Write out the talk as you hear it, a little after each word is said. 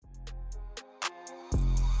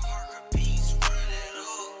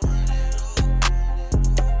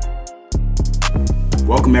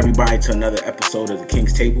Welcome everybody to another episode of the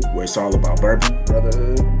King's Table, where it's all about bourbon,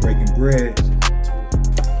 brotherhood, breaking bread.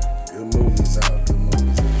 Good movies out.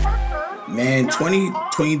 Man,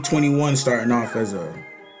 2021 starting off as a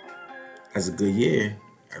good year,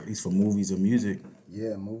 at least for movies and music.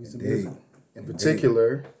 Yeah, movies and music. In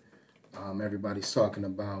particular, everybody's talking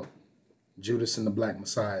about Judas and the Black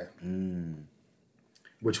Messiah,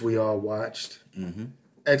 which we all watched. Mm-hmm.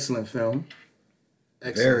 Excellent film.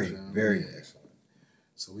 Very excellent.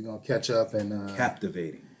 So we're going to catch up and...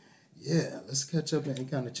 captivating. Yeah, let's catch up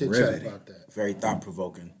and kind of chit-chat about that. Very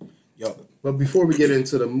thought-provoking. Yo. But before we get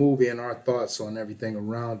into the movie and our thoughts on everything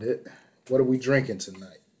around it, what are we drinking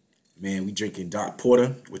tonight? Man, we drinking Doc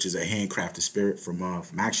Porter, which is a handcrafted spirit from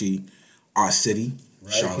actually our city,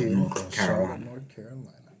 Charlotte, North Carolina.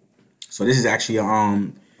 So this is actually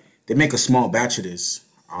they make a small batch of this.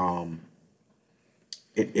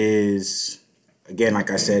 It is, again,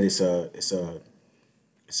 like I said, it's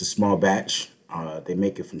a small batch. They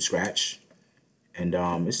make it from scratch, and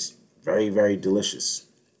it's very, very delicious.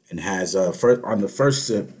 And has on the first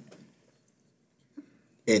sip,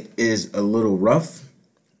 it is a little rough,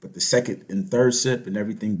 but the second and third sip and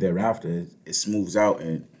everything thereafter, it smooths out,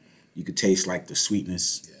 and you could taste like the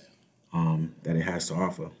sweetness that it has to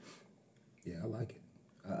offer. Yeah, I like it.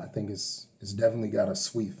 I think it's definitely got a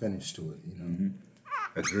sweet finish to it. You know. Mm-hmm.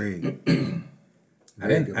 Agreed. I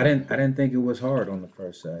didn't think it was hard on the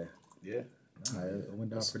first side. Yeah. It went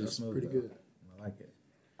down pretty smooth. Pretty good. I like it.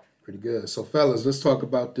 Pretty good. So, fellas, let's talk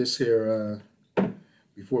about this here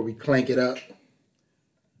before we clank it up.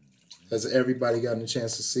 Has everybody gotten a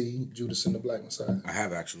chance to see Judas and the Black Messiah? I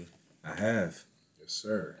have, actually. I have. Yes,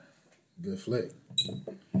 sir. Good flick. Yo,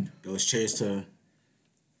 let's cheers to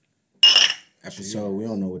episode. We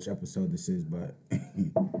don't know which episode this is, but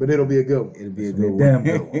it'll be a good one. It'll be a good one. Damn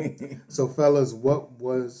good one. So, fellas, what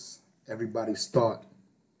was everybody's thought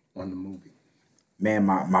on the movie? Man,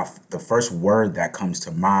 the first word that comes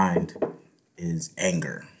to mind is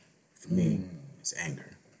anger. For me, it's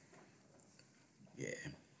anger. Yeah.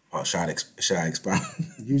 Oh, should I expound?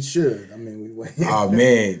 You should. I mean, we wait. Oh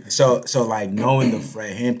man. So like knowing the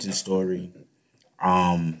Fred Hampton story,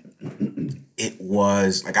 it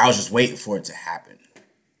was like I was just waiting for it to happen.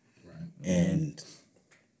 Right. And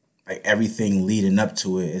like everything leading up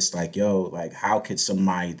to it, it's like, yo, like how could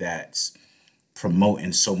somebody that's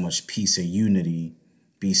promoting so much peace and unity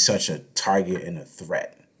be such a target and a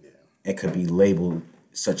threat? Yeah. It could be labeled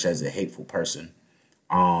such as a hateful person.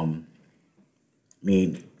 I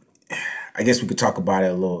mean, I guess we could talk about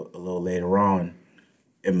it a little later on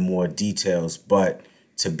in more details, but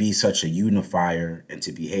to be such a unifier and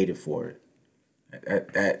to be hated for it,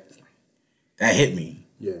 that hit me.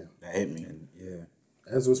 Yeah. That hit me. And, yeah.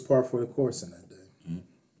 As was par for the course in that day. Mm-hmm.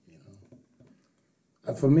 You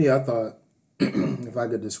know. For me, I thought, if I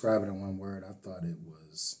could describe it in one word, I thought it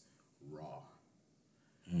was raw.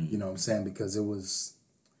 You know what I'm saying? Because it was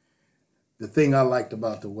the thing I liked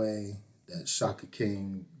about the way that Shaka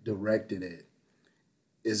King directed it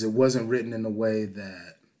is it wasn't written in a way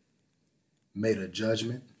that made a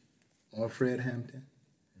judgment on Fred Hampton.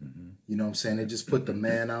 Mm-hmm. You know what I'm saying? It just put the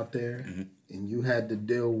man out there, and you had to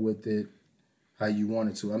deal with it how you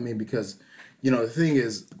wanted to. I mean, because, you know, the thing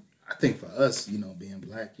is, I think for us, you know, being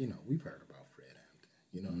black, you know, we've heard about Fred Hampton.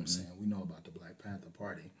 You know what I'm saying? We know about the Black Panther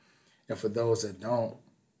Party. And for those that don't,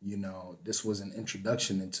 you know, this was an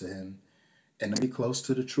introduction into him. And to be close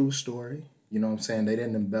to the true story, you know what I'm saying? They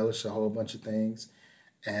didn't embellish a whole bunch of things.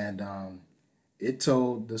 And it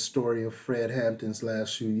told the story of Fred Hampton's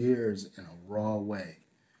last few years in a raw way.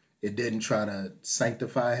 It didn't try to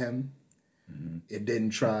sanctify him. Mm-hmm. It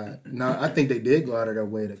didn't try... Now, I think they did go out of their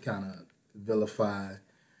way to kind of vilify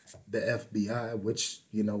the FBI, which,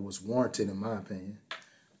 you know, was warranted in my opinion.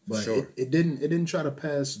 But sure. it didn't try to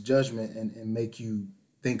pass judgment and make you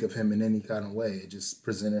think of him in any kind of way. It just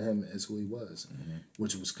presented him as who he was,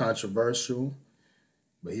 which was controversial,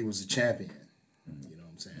 but he was a champion. You know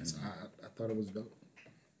what I'm saying? So I thought it was dope.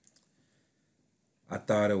 I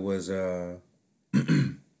thought it was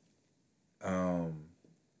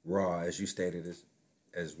raw, as you stated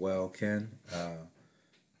as well, Ken.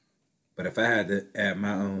 But if I had to add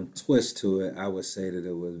my own twist to it, I would say that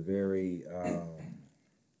it was very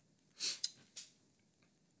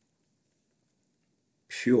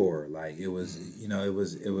pure. Like it was, you know, it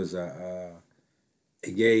was it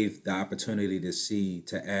gave the opportunity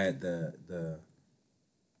to add the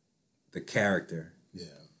character,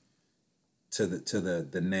 to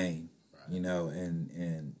the name, right. You know,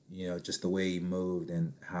 and you know, just the way he moved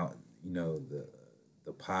and how, you know,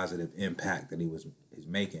 the positive impact that he's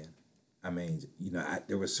making. I mean, you know,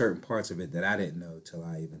 there were certain parts of it that I didn't know till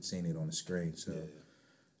I even seen it on the screen. So,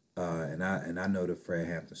 and I know the Fred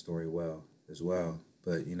Hampton story well as well.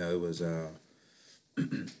 But you know, it was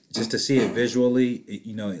just to see it visually.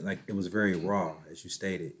 You know, like it was very raw, as you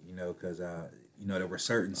stated. You know, because you know there were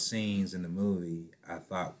certain scenes in the movie I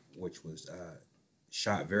thought which was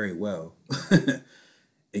shot very well.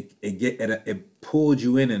 It pulled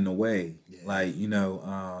you in a way, like you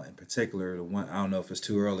know, in particular the one, I don't know if it's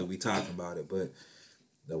too early we talking about it, but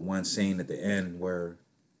the one scene at the end where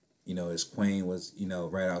you know his queen was you know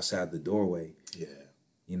right outside the doorway. Yeah.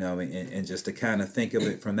 You know, and just to kind of think of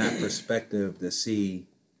it from that perspective, to see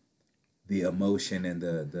the emotion and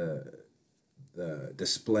the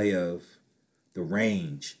display of the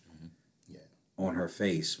range on her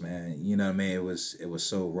face, man. You know what I mean? It was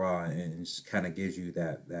so raw, and it just kind of gives you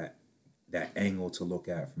that angle to look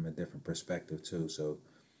at from a different perspective too. So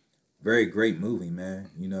very great movie, man.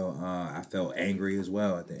 You know, I felt angry as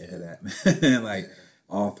well at the end of that, man. Like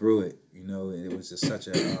all through it, you know, it was just such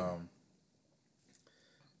a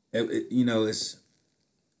you know, it's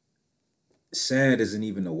sad isn't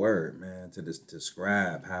even a word, man, to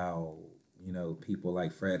describe how you know people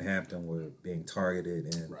like Fred Hampton were being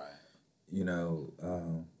targeted and you know,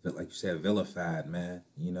 like you said, vilified, man.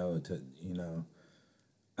 You know,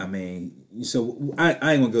 I mean, so I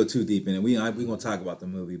ain't gonna go too deep in it. We gonna talk about the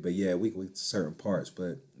movie, but yeah, we certain parts,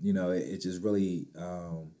 but you know, it just really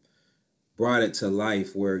brought it to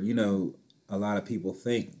life where you know a lot of people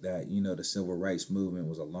think that you know the civil rights movement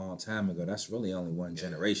was a long time ago. That's really only one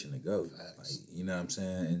generation ago. Like, you know what I'm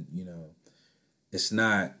saying? And you know, it's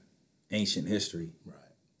not ancient history. Right.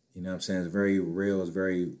 You know what I'm saying? It's very real. It's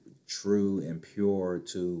very true and pure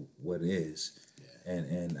to what it is. Yeah.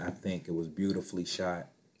 And I think it was beautifully shot.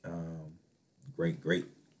 Great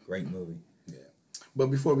movie. Yeah. But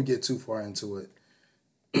before we get too far into it,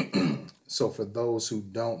 so for those who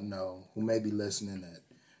don't know, who may be listening that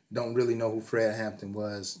don't really know who Fred Hampton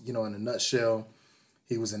was, you know, in a nutshell,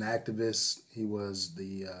 he was an activist. He was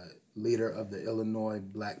the leader of the Illinois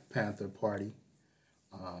Black Panther Party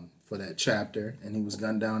for that chapter, and he was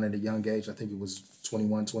gunned down at a young age. I think he was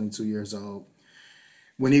 21, 22 years old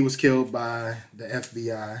when he was killed by the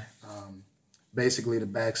FBI. Basically, the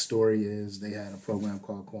backstory is they had a program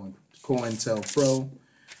called COINTELPRO,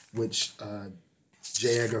 which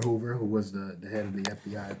J. Edgar Hoover, who was the head of the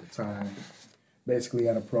FBI at the time, basically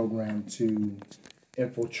had a program to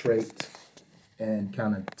infiltrate and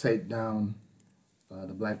kind of take down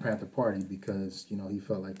the Black Panther Party because, you know, he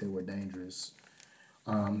felt like they were dangerous.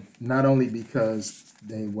 Not only because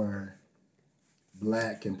they were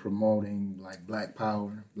black and promoting like black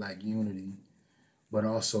power, black unity, but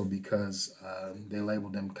also because they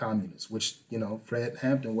labeled them communists, which, you know, Fred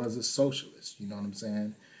Hampton was a socialist, you know what I'm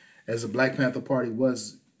saying? As the Black Panther Party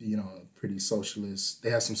was, you know, pretty socialist.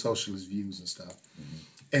 They had some socialist views and stuff. Mm-hmm.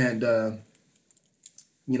 And,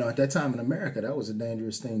 you know, at that time in America, that was a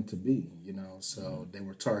dangerous thing to be, you know. So they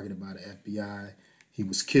were targeted by the FBI. He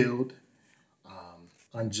was killed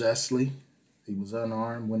unjustly. He was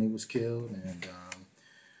unarmed when he was killed. And,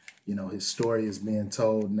 you know, his story is being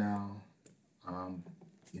told now,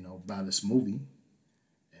 you know, by this movie.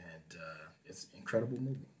 And it's an incredible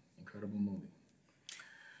movie. Incredible movie.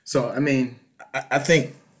 So, I mean... I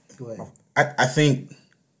think... Go ahead. I think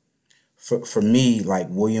for me, like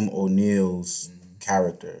William O'Neill's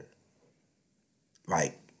character,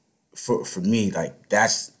 like for me, like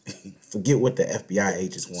that's forget what the FBI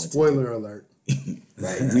agents want. Spoiler alert.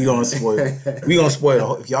 Like we gonna spoil it.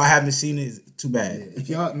 If y'all haven't seen it, it's too bad. Yeah. If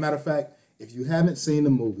y'all, matter of fact, if you haven't seen the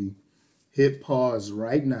movie, hit pause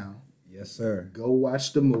right now. Yes, sir. Go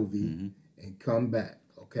watch the movie and come back.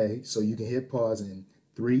 Okay, so you can hit pause in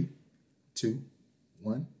 3, 2,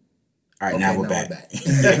 1. All right, now we're back.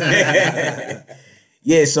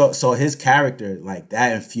 Yeah, so his character, like,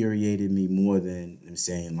 that infuriated me more than I'm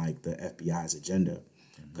saying, like, the FBI's agenda.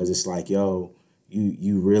 Because it's like, yo,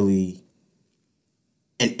 you really...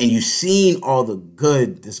 And you seen all the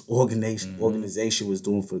good this organization was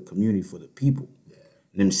doing for the community, for the people. Yeah.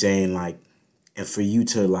 And I'm saying, like, and for you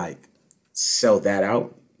to, like, sell that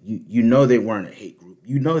out, you know they weren't a hate group.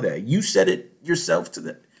 You know that. You said it yourself to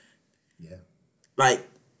them. Yeah. Like,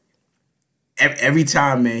 every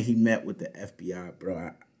time, man, he met with the FBI,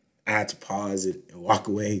 bro, I had to pause it and walk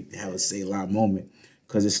away and have a Selah moment.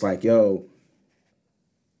 Because it's like, yo,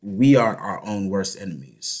 we are our own worst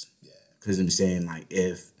enemies. Because I'm saying, like,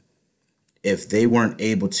 if they weren't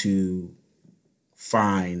able to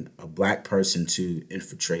find a black person to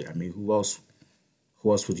infiltrate, I mean, who else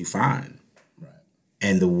would you find? Right.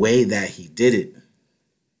 And the way that he did it,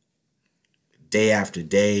 day after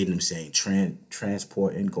day, and I'm saying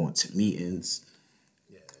transporting, going to meetings,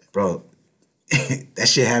 bro, that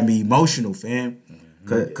shit had me emotional, fam.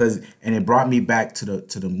 cause and it brought me back to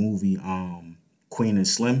the movie Queen and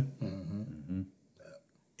Slim.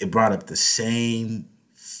 It brought up the same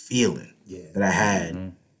feeling that I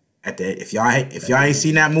had at the. If y'all ain't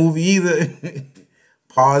seen that movie either,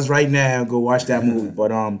 pause right now and go watch that movie. But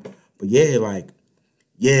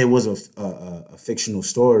yeah, it was a fictional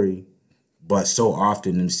story, but so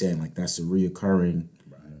often I'm saying like that's a reoccurring,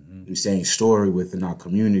 I'm saying story within our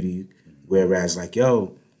community. Whereas like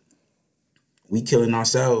we killing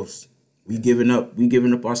ourselves, we giving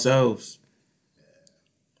up ourselves.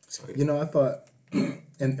 So, I thought.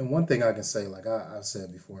 And one thing I can say, like I've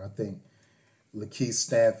said before, I think Lakeith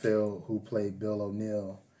Stanfield, who played Bill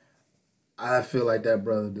O'Neill, I feel like that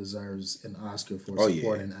brother deserves an Oscar for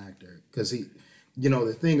supporting actor. Because he,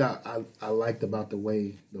 the thing I liked about the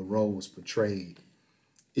way the role was portrayed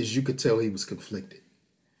is you could tell he was conflicted.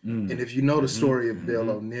 And if you know the story of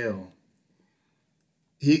Bill O'Neill,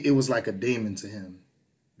 it was like a demon to him.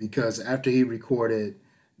 Because after he recorded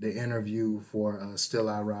the interview for Still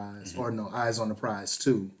I Rise, or no, Eyes on the Prize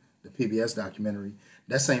 2, the PBS documentary,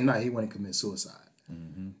 that same night he went and committed suicide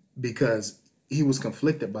because he was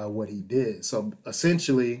conflicted by what he did. So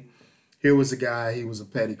essentially, here was a guy, he was a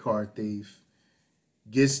petty car thief,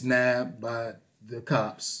 gets nabbed by the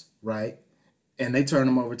cops, right? And they turn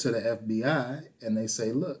him over to the FBI and they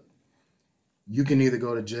say, look, you can either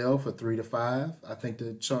go to jail for 3 to 5, I think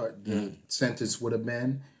the sentence would have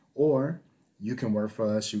been, or you can work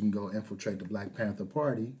for us, you can go infiltrate the Black Panther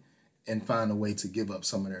Party and find a way to give up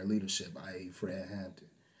some of their leadership, i.e. Fred Hampton.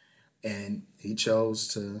 And he chose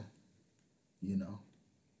to,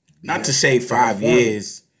 not to say 5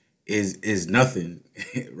 years is nothing,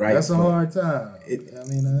 right? That's a hard time.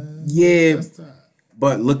 That's time.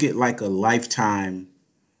 But look at like a lifetime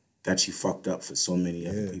that you fucked up for so many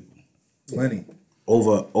other people. Plenty.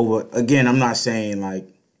 Over again, I'm not saying like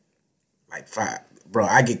 5. Bro,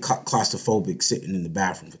 I get claustrophobic sitting in the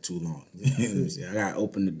bathroom for too long. You know what I'm saying? I gotta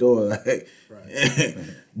open the door. Right.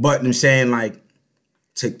 But I'm saying like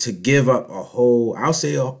to give up a whole, I'll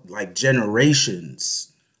say like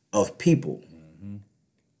generations of people.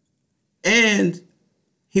 And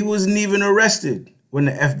he wasn't even arrested when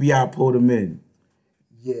the FBI pulled him in.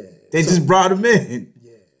 Yeah. They just brought him in.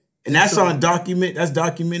 Yeah. And that's that's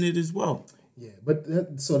documented as well. Yeah, but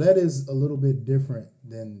that is a little bit different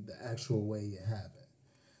than the actual way it happened.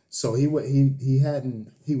 So he was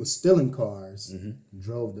stealing cars,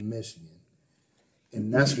 drove to Michigan,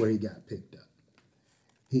 and that's where he got picked up.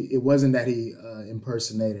 It wasn't that he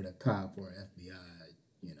impersonated a cop or FBI.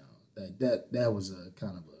 That was a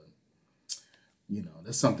kind of a,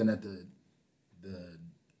 that's something that the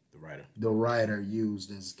writer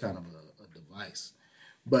used as kind of a device.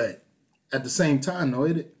 But at the same time, though,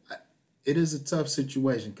 it is a tough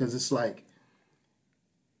situation because it's like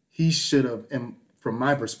he should have. And from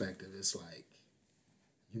my perspective, it's like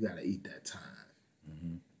you got to eat that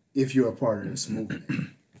time if you're a part of this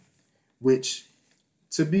movement. Which,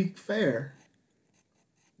 to be fair,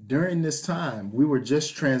 during this time we were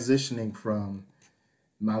just transitioning from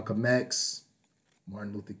Malcolm X,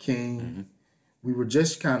 Martin Luther King. We were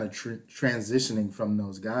just kind of transitioning from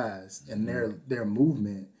those guys and their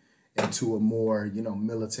movement into a more,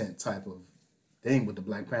 militant type of thing with the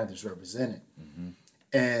Black Panthers represented.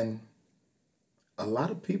 And a lot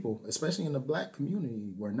of people, especially in the Black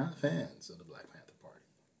community, were not fans of the Black Panther Party.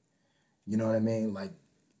 You know what I mean? Like,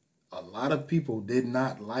 a lot of people did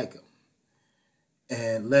not like them.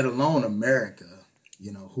 And let alone America,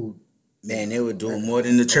 who... Man, they were doing more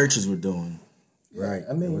than the churches were doing. Right.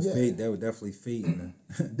 They were definitely feeding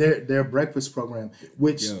their breakfast program,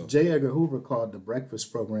 which J. Edgar Hoover called the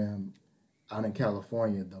breakfast program out in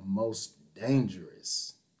California the most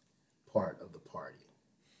dangerous part of the party.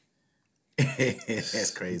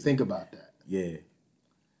 That's crazy. Think about that. Yeah.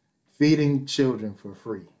 Feeding children for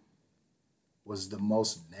free was the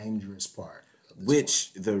most dangerous part.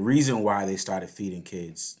 Which the reason why they started feeding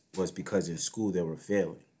kids was because in school they were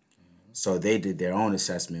failing. So they did their own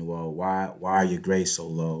assessment. Well, why are your grades so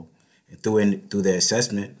low? And through their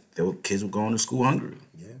assessment, kids were going to school hungry.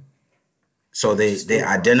 Yeah. So they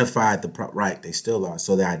identified right. They still are.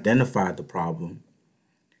 So they identified the problem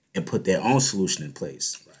and put their own solution in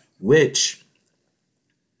place. Right. Which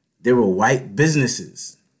there were white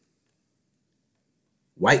businesses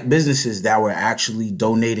that were actually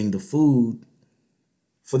donating the food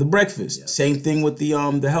for the breakfast. Yeah. Same thing with the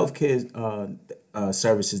healthcare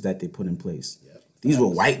services that they put in place. Yep. These were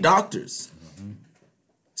white doctors.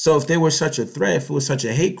 So if they were such a threat, if it was such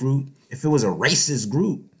a hate group, if it was a racist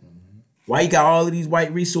group, why you got all of these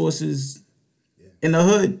white resources in the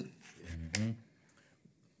hood? Yeah,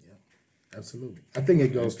 absolutely. I think it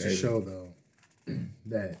goes to show, though,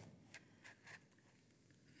 that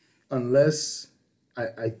unless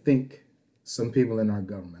I think some people in our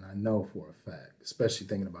government, I know for a fact, especially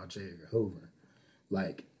thinking about J. Edgar Hoover,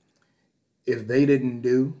 like if they didn't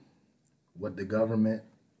do what the government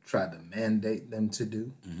tried to mandate them to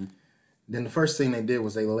do, then the first thing they did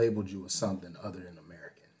was they labeled you as something other than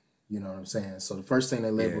American. You know what I'm saying? So the first thing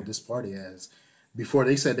they labeled this party as, before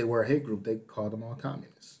they said they were a hate group, they called them all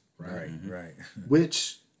communists. Right, right.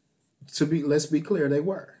 Which, let's be clear, they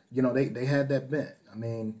were. You know, they had that bent. I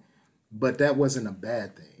mean, but that wasn't a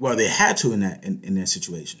bad thing. Well, they had to in that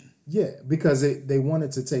situation. Yeah, because they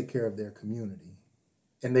wanted to take care of their community.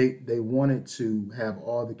 And they wanted to have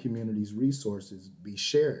all the community's resources be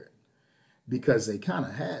shared because they kind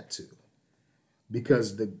of had to.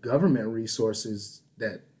 Because the government resources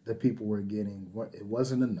that the people were getting, it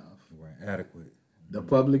wasn't enough. Weren't adequate. The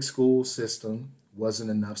public school system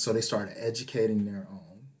wasn't enough, so they started educating their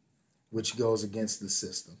own, which goes against the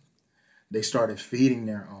system. They started feeding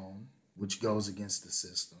their own, which goes against the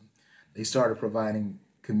system. They started providing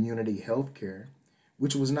community health care,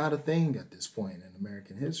 which was not a thing at this point in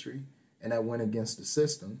American history, and that went against the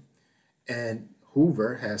system. And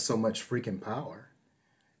Hoover has so much freaking power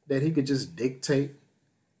that he could just dictate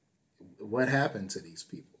what happened to these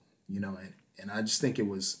people, you know, and I just think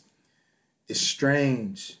it's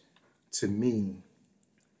strange to me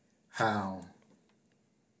how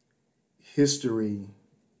history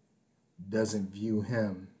doesn't view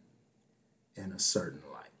him in a certain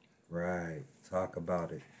light. Right. Talk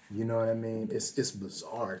about it. You know what I mean? It's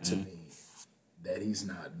bizarre to me that he's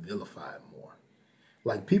not vilified more.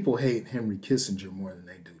 Like, people hate Henry Kissinger more than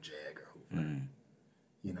they do J. Edgar Hoover.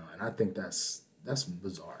 You know, and I think that's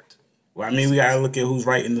bizarre to me. Well, I mean, we gotta look at who's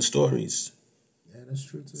writing the stories. Yeah, that's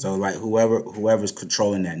true too. So, like, whoever's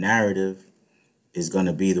controlling that narrative is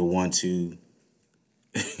gonna be the one to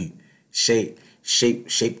shape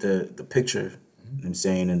the picture. You know what I'm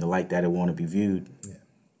saying, in the light that it want to be viewed. Yeah,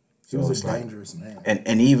 so he was it's a like, dangerous man.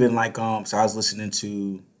 and even like so I was listening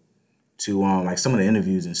to like some of the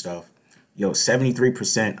interviews and stuff.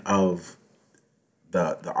 73% of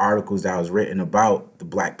the articles that was written about the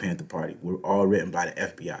Black Panther Party were all written by the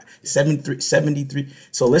FBI. 73.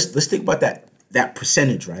 So let's think about that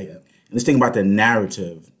percentage, right? Yeah. And let's think about the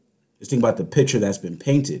narrative. Let's think about the picture that's been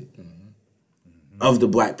painted of the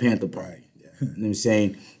Black Panther Party. Yeah. You know what I'm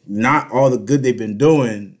saying? Not all the good they've been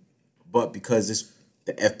doing, but because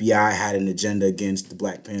the FBI had an agenda against the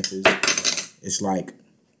Black Panthers, it's like,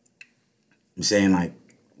 I'm saying, like,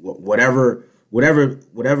 whatever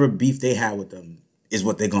beef they had with them is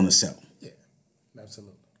what they're gonna sell. Yeah,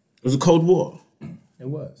 absolutely. It was a Cold War. It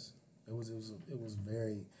was. It was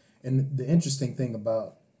very. And the interesting thing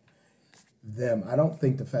about them, I don't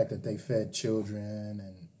think the fact that they fed children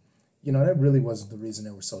and, you know, that really wasn't the reason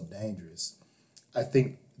they were so dangerous. I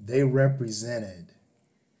think they represented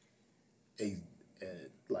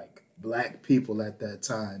like Black people at that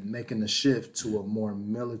time making the shift to a more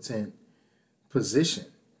militant position,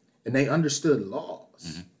 and they understood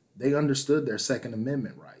laws. They understood their Second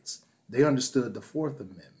Amendment rights. They understood the Fourth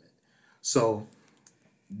Amendment. So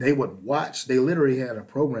they would watch. They literally had a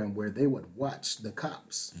program where they would watch the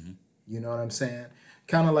cops. You know what I'm saying?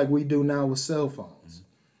 Kind of like we do now with cell phones.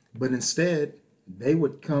 But instead, they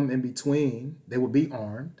would come in between. They would be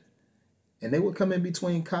armed, and they would come in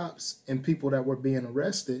between cops and people that were being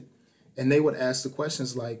arrested, and they would ask the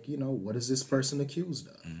questions like, you know, what is this person accused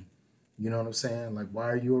of? You know what I'm saying? Like, why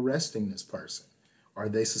are you arresting this person? Are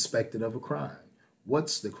they suspected of a crime?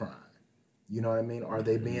 What's the crime? You know what I mean? Are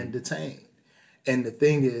they being detained? And the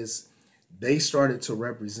thing is, they started to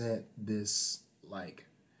represent this, like,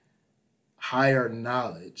 higher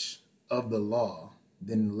knowledge of the law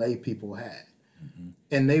than lay people had.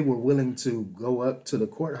 And they were willing to go up to the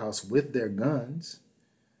courthouse with their guns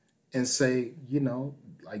and say, you know,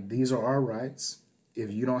 like, these are our rights. If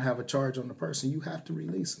you don't have a charge on the person, you have to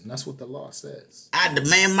release them. That's what the law says. I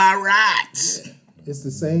demand my rights. Yeah. It's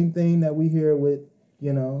the same thing that we hear with,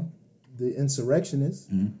 you know, the insurrectionists.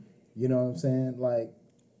 You know what I'm saying? Like,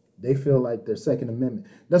 they feel like their Second Amendment.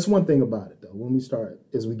 That's one thing about it, though, when we start,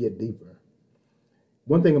 as we get deeper.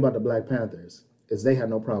 One thing about the Black Panthers is they had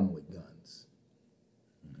no problem with guns.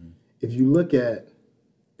 If you look at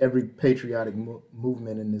every patriotic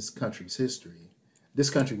movement in this country's history, this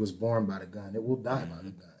country was born by the gun. It will die by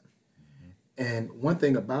the gun. And one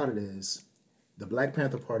thing about it is the Black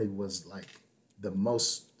Panther Party was like the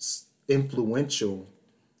most influential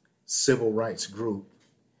civil rights group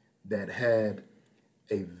that had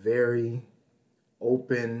a very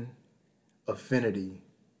open affinity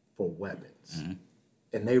for weapons.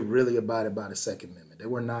 And they really abided by the Second Amendment. They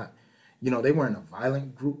were not, they weren't a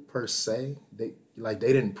violent group per se. They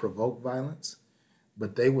didn't provoke violence,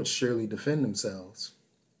 but they would surely defend themselves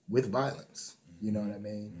with violence. You know what I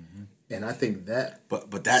mean? And I think that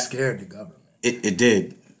But that scared the government. it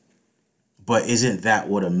did. But isn't that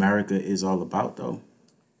what America is all about though?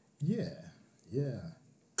 Yeah, yeah,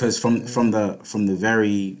 Because from the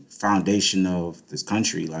very foundation of this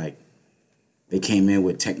country, like they came in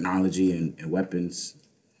with technology and weapons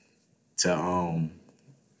to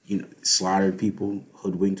slaughter people,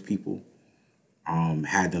 hoodwinked people,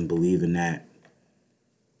 had them believe in that,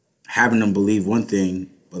 having them believe one thing,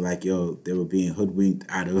 but like yo, they were being hoodwinked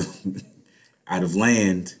out of out of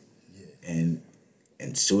land, and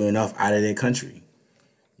soon enough out of their country.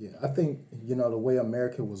 yeah. I think the way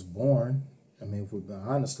America was born. I mean, if we're being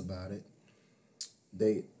honest about it,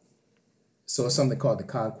 they so it's something called the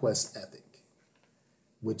conquest ethic,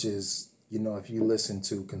 which is if you listen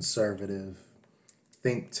to conservative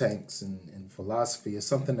think tanks and philosophy, it's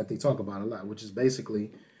something that they talk about a lot, which is basically,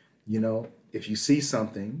 if you see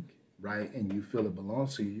something, right, and you feel it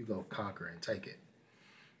belongs to you, you go conquer and take it.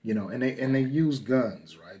 And they use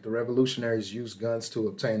guns, right? The revolutionaries used guns to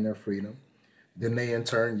obtain their freedom. Then they in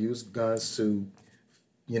turn used guns to,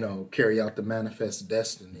 carry out the manifest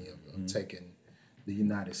destiny of taking the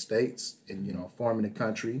United States and, forming a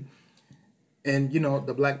country. And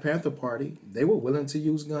the Black Panther Party, they were willing to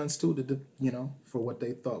use guns too for what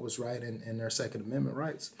they thought was right in their Second Amendment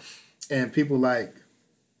rights. And people like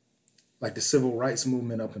the civil rights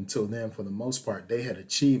movement up until then, for the most part, they had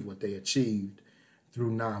achieved what they achieved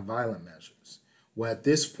through nonviolent measures. Well, at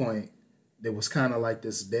this point, there was kind of like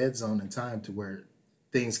this dead zone in time to where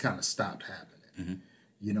things kind of stopped happening.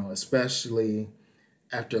 Especially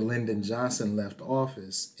after Lyndon Johnson left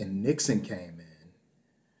office and Nixon came in,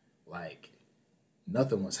 like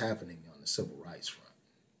nothing was happening on the civil rights front.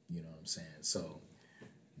 You know what I'm saying? So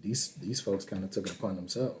these folks kind of took it upon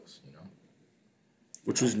themselves.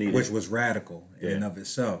 Which was needed. Which was radical in and of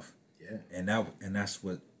itself. Yeah. And that's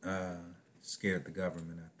what scared the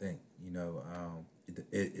government, I think.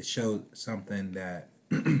 It showed something that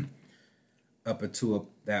up until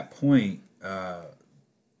that point,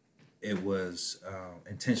 it was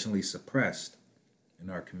intentionally suppressed in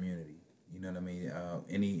our community. You know what I mean?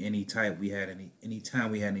 Anytime we had any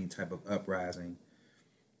type of uprising,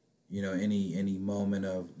 any moment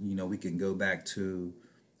of, we can go back to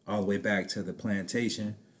all the way back to the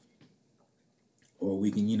plantation, or we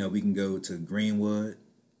can go to Greenwood.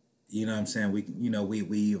 You know what I'm saying? We can,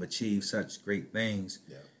 we've achieved such great things,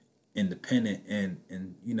 independent and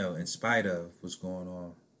in spite of what's going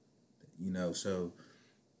on. So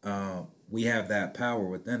we have that power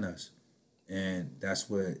within us, and that's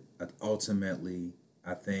what ultimately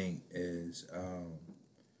I think is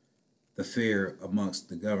the fear amongst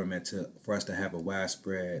the government for us to have a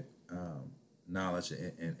widespread knowledge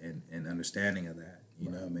and understanding of that. You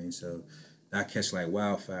know what I mean? So that catch like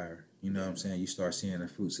wildfire. You know what I'm saying? You start seeing the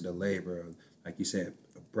fruits of the labor, like you said,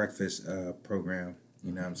 a breakfast program.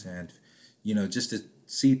 You know what I'm saying? Just to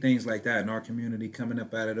see things like that in our community coming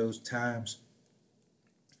up out of those times,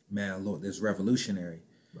 man, Lord, it's revolutionary,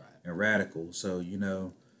 right, and radical. So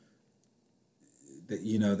that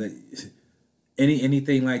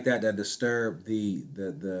anything like that disturb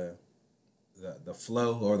the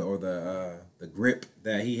flow or the grip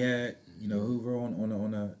that he had, Hoover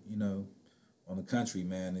on the country,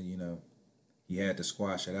 man, and he had to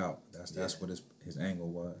squash it out. That's what his angle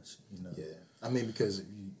was. Yeah, I mean, because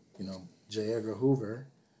J. Edgar Hoover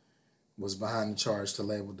was behind the charge to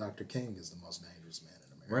label Dr. King as the most dangerous man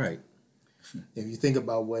in America. Right. If you think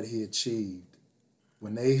about what he achieved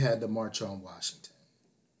when they had the March on Washington,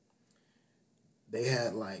 they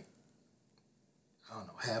had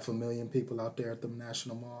 500,000 people out there at the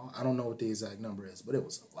National Mall. I don't know what the exact number is, but it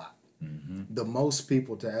was a lot. Mm-hmm. The most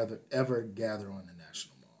people to ever gather on the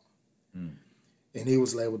National Mall. Mm. And he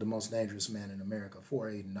was labeled the most dangerous man in America for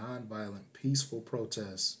a nonviolent, peaceful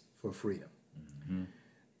protest for freedom. Mm-hmm.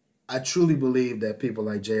 I truly believe that people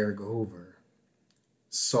like J. Edgar Hoover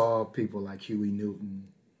saw people like Huey Newton,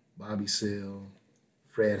 Bobby Seale,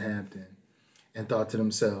 Fred Hampton, and thought to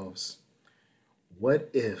themselves, what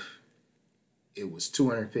if it was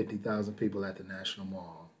 250,000 people at the National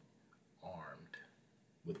Mall armed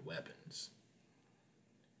with weapons?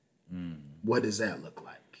 Mm. What does that look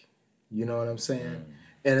like? You know what I'm saying? Mm.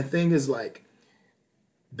 And the thing is,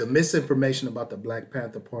 the misinformation about the Black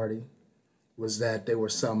Panther Party was that they were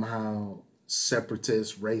somehow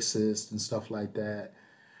separatist, racist, and stuff like that,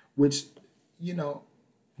 which,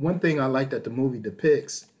 one thing I like that the movie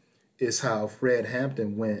depicts is how Fred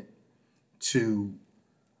Hampton went to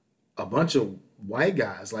a bunch of white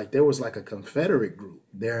guys. Like there was like a Confederate group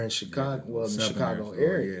there in Chicago, well, in the Chicago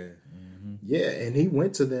area. Yeah, and he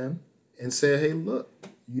went to them and said, "Hey, look,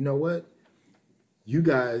 you know what? You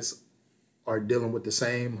guys are dealing with the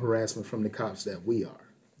same harassment from the cops that we are.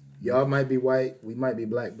 Y'all might be white, we might be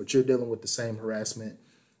black, but you're dealing with the same harassment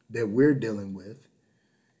that we're dealing with.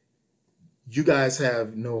 You guys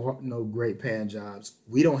have no great paying jobs.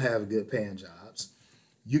 We don't have good paying jobs.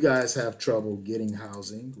 You guys have trouble getting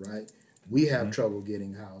housing, right? We have trouble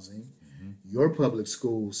getting housing. Your public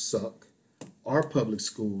schools suck. Our public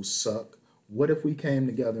schools suck. What if we came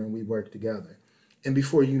together and we worked together?" And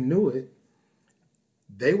before you knew it,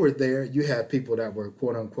 they were there. You had people that were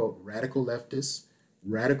quote unquote radical leftists,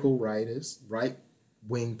 radical right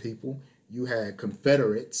wing people. You had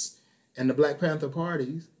Confederates and the Black Panther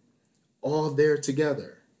parties all there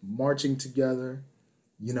together, marching together,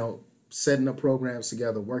 setting up programs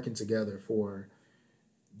together, working together for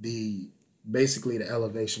basically the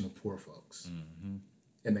elevation of poor folks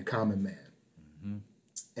and the common man.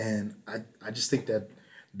 And I just think that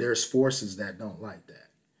there's forces that don't like that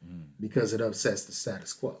because it upsets the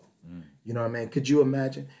status quo. You know what I mean? Could you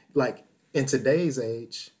imagine? Like in today's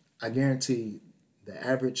age, I guarantee the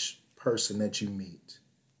average person that you meet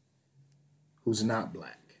who's not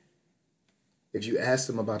black, if you ask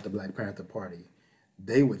them about the Black Panther Party,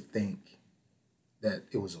 they would think that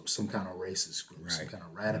it was some kind of racist group, some kind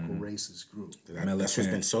of radical racist group. That's what's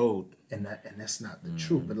been sold. And that's not the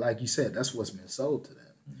truth. But like you said, that's what's been sold to them.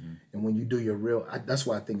 And when you do your that's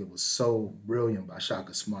why I think it was so brilliant by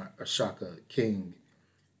Shaka King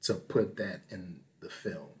to put that in the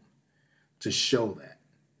film, to show that.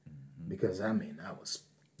 Because, I mean, that was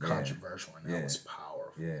controversial and that was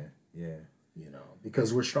powerful.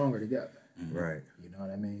 Because we're stronger together. Right. You know what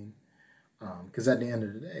I mean? Because at the end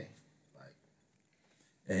of the day,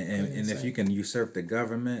 and if you can usurp the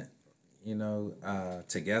government,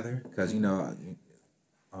 together, because the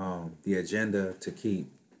agenda to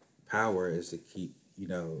keep power is to keep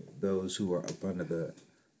those who are up under the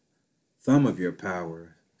thumb of your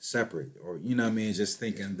power separate, or just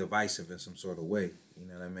thinking divisive in some sort of way. You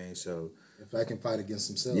know what I mean? So if I can fight against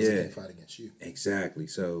themselves, they can fight against you. Exactly.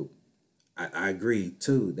 So I agree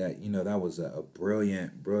too that that was a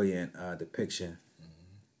brilliant depiction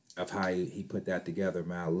of how he put that together,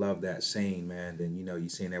 man. I love that scene, man. Then you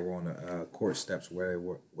seen they were on the court steps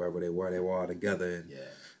wherever they were all together, and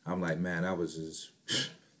I'm like, man, that was just.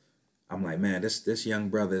 I'm like, man, this young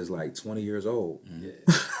brother is like 20 years old. You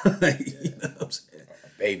know what I'm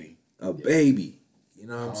saying? A baby. You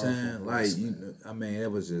know what I'm saying? Like, I mean,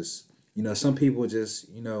 it was just, some people just,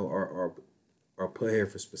 are put here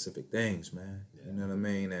for specific things, man. You know what I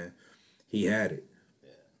mean? And he had it.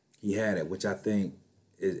 He had it, which I think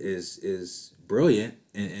is brilliant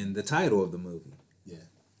in the title of the movie. Yeah.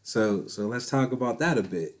 So let's talk about that a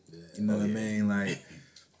bit. Yeah. You know what I mean? Like,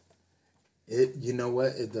 you know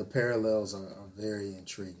what? The parallels are very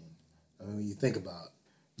intriguing. I mean, when you think about it,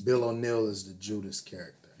 Bill O'Neill is the Judas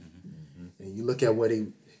character. And you look at what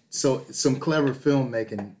some clever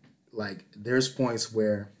filmmaking, like there's points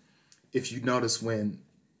where, if you notice when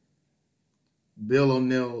Bill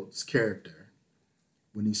O'Neill's character,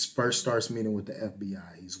 when he first starts meeting with the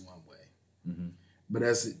FBI, he's one way. But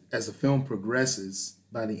as the film progresses,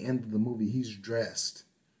 by the end of the movie, he's dressed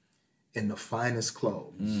in the finest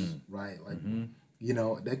clothes, right? Like,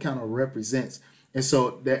 that kind of represents. And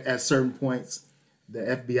so there, at certain points, the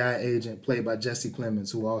FBI agent played by Jesse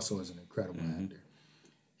Plemons, who also is an incredible actor,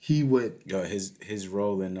 he would... his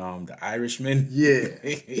role in The Irishman. Yeah.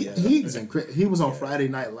 He's incredible. He was on Friday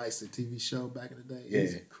Night Lights, the TV show back in the day.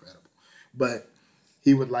 He's incredible. But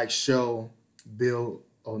he would show Bill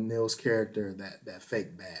O'Neill's character that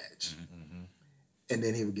fake badge. And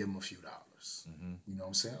then he would give him a few dollars. You know what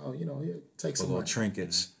I'm saying? Oh, here, take some little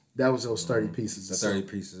trinkets. That was those 30 pieces of silver. 30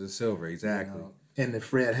 pieces of silver, exactly. And then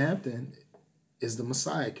Fred Hampton is the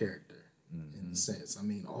Messiah character, in a sense. I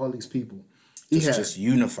mean, all these people. Just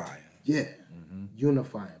unifying. Yeah.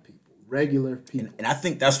 Unifying people. Regular people. And I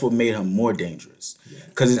think that's what made him more dangerous.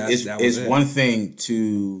 Because it's one thing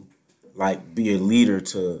to, be a leader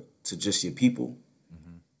to just your people.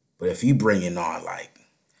 But if you bring in on,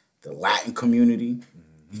 the Latin community,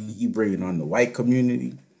 you bring it on the white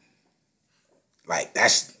community,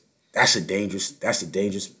 that's a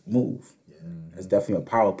dangerous move. That's definitely a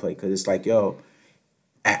power play, because it's like,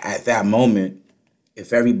 at that moment,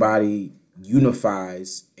 if everybody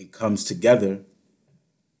unifies and comes together,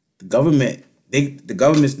 the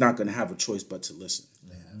government's not going to have a choice but to listen.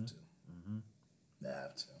 They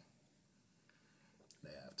have to.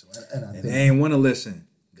 They have to. And they ain't want to listen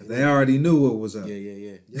because they already knew what was up.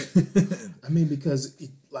 Yeah. I mean, because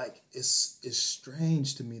it's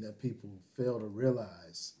strange to me that people fail to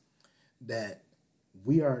realize that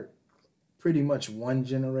we are pretty much one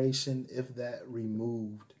generation, if that,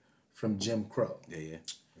 removed from Jim Crow. Yeah.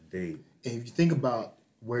 Indeed. And if you think about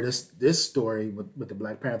where this story with the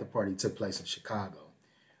Black Panther Party took place in Chicago,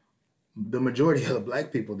 the majority of the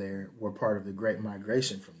black people there were part of the Great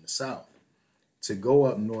Migration from the South to go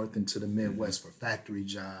up north into the Midwest for factory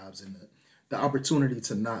jobs and the opportunity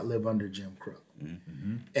to not live under Jim Crow.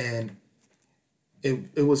 Mm-hmm. And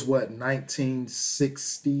it was what,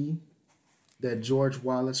 1960 that George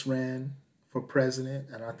Wallace ran for president,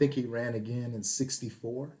 and I think he ran again in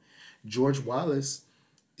 64. George Wallace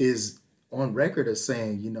is on record as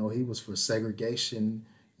saying, you know, he was for segregation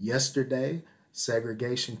yesterday,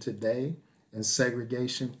 segregation today, and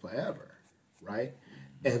segregation forever, right?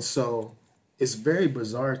 And so it's very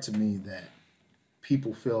bizarre to me that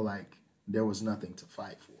people feel like there was nothing to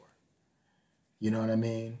fight for. You know what I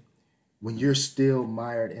mean? When you're still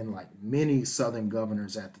mired in, like many Southern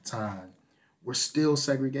governors at the time were still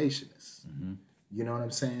segregationists. Mm-hmm. You know what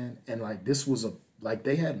I'm saying? And like this was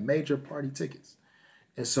they had major party tickets.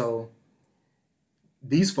 And so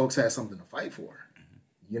these folks had something to fight for.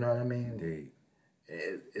 You know what I mean? Indeed.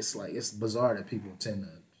 It's like, it's bizarre that people tend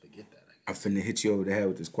to forget that. I'm finna hit you over the head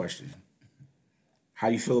with this question. How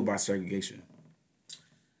do you feel about segregation?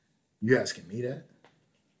 You asking me that?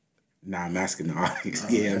 Nah, I'm asking the audience.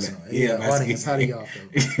 Audience, how do y'all feel?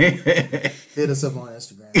 Hit us up on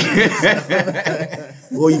Instagram.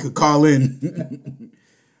 Or you could call in.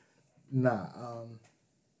 Nah.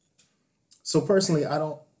 So personally, I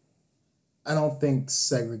don't think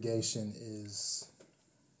segregation is.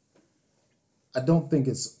 I don't think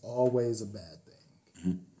it's always a bad thing.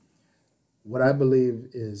 Mm-hmm. What I believe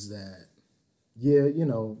is that, yeah, you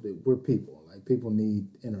know, we're people. Like, people need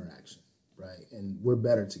interaction, right? And we're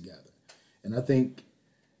better together. And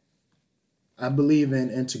I believe in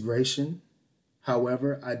integration.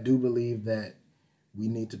 However, I do believe that we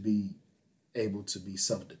need to be able to be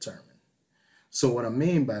self-determined. So what I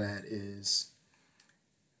mean by that is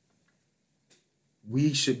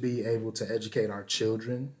we should be able to educate our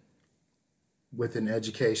children with an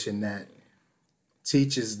education that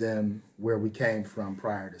teaches them where we came from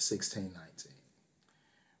prior to 1619.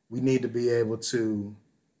 We need to be able to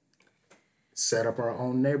set up our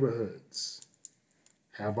own neighborhoods,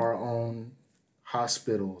 have our own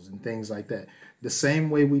hospitals and things like that. The same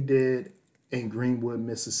way we did in Greenwood,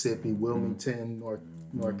 Mississippi, Wilmington,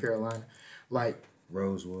 North Carolina, like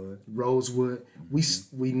Rosewood.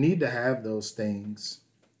 We need to have those things,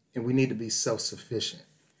 and we need to be self-sufficient.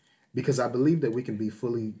 Because I believe that we can be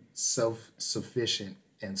fully self-sufficient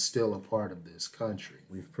and still a part of this country.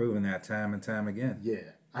 We've proven that time and time again.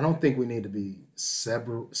 Yeah. I don't think we need to be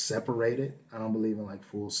separated. I don't believe in like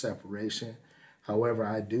full separation. However,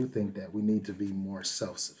 I do think that we need to be more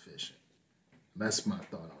self-sufficient. That's my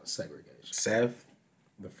thought on segregation. Sev?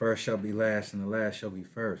 The first shall be last and the last shall be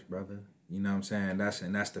first, brother. You know what I'm saying?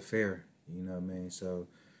 That's the fair. You know what I mean? So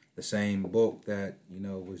the same book that, you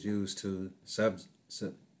know, was used to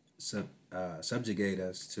subjugate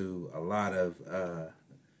us to a lot of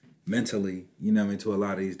mentally, you know what I mean, to a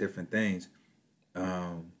lot of these different things.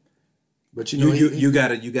 But you know, you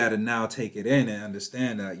gotta now take it in and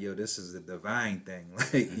understand that, yo, this is a divine thing.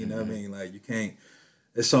 Like, you know what I mean? Like, you can't.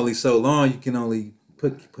 It's only so long you can only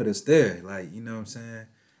put us there. Like, you know what I'm saying?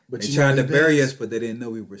 But they tried to bury us, but they didn't know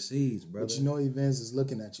we were seeds, brother. But you know, Evans is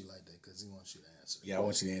looking at you like that because he wants you to answer. Yeah, I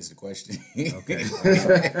want you to answer the question. Okay.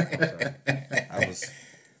 I'm sorry.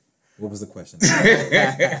 What was the question?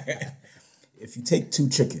 If you take 2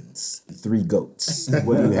 chickens and 3 goats,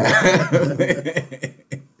 what do you have?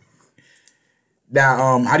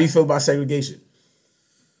 Now, how do you feel about segregation?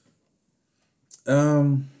 I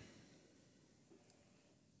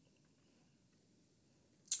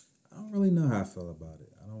don't really know how I feel about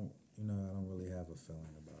it. I don't really have a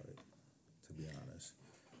feeling about it, to be honest.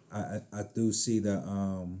 I do see the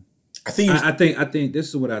I think this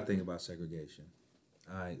is what I think about segregation.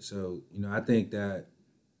 All right, so, you know, I think that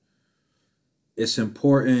it's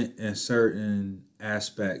important in certain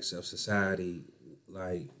aspects of society,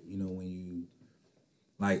 like, you know, when you,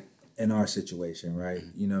 like in our situation, right?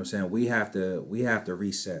 You know what I'm saying? We have to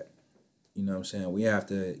reset. You know what I'm saying? We have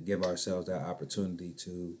to give ourselves that opportunity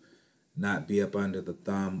to not be up under the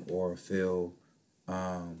thumb or feel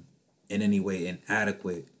in any way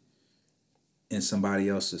inadequate in somebody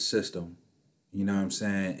else's system. You know what I'm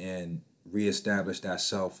saying? And reestablish that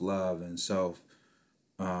self-love and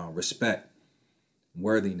self-respect,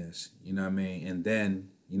 worthiness, you know what I mean? And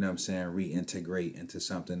then, you know what I'm saying, reintegrate into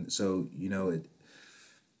something. So, you know,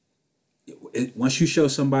 once you show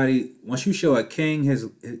a king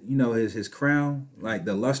his crown, like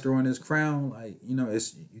the luster on his crown, like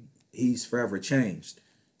he's forever changed.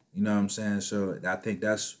 You know what I'm saying? So I think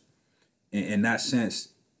that's in that sense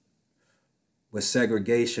with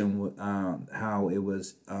segregation, how it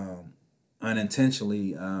was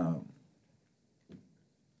unintentionally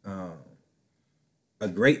a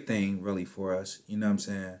great thing really for us. You know what I'm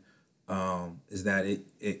saying? Is that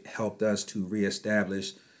it helped us to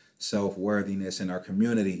reestablish self-worthiness in our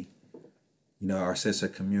community, our sense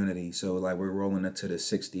of community. So like we're rolling into the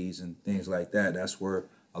 60s and things like that. That's where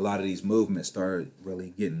a lot of these movements started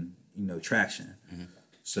really getting, traction. Mm-hmm.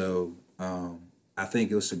 So I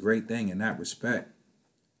think it was a great thing in that respect.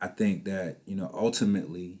 I think that,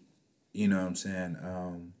 ultimately, what I'm saying,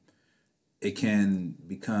 it can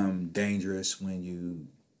become dangerous when you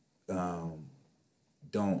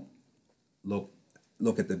don't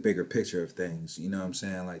look at the bigger picture of things. You know what I'm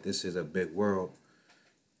saying? Like, this is a big world.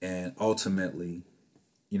 And ultimately,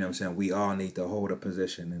 what I'm saying, we all need to hold a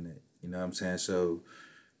position in it. You know what I'm saying? So,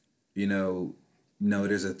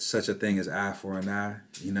 there's such a thing as eye for an eye.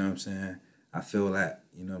 You know what I'm saying? I feel that,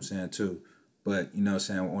 what I'm saying, too. But, what I'm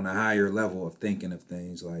saying, on a higher level of thinking of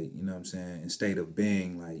things, like, what I'm saying, in state of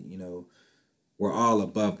being, like, we're all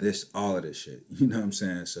above all of this shit. You know what I'm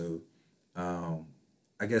saying? So,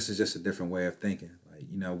 I guess it's just a different way of thinking. Like,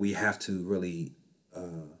 we have to really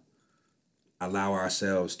allow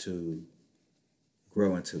ourselves to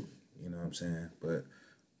grow into, what I'm saying? But,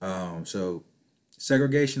 so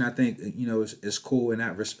segregation, I think, is cool in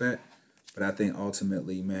that respect. But I think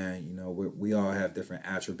ultimately, man, we all have different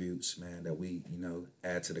attributes, man, that we,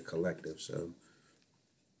 add to the collective. So,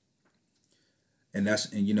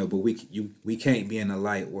 but we can't be in a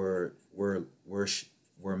light where we're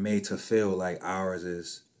made to feel like ours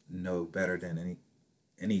is no better than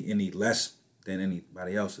any less than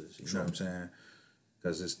anybody else's. You know what I'm saying?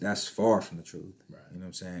 Because that's far from the truth. Right. You know what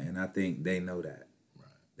I'm saying? And I think they know that. Right.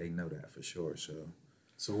 They know that for sure.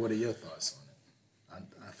 So what are your thoughts on it?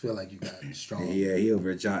 I feel like you got strong. Yeah, he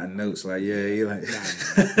over jotting notes like, he like. I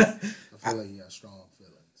feel like you got strong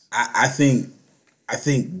feelings. I think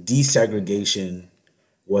desegregation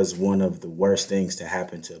was one of the worst things to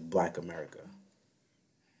happen to Black America.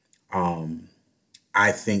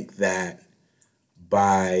 I think that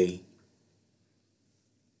I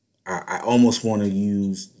almost want to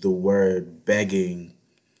use the word begging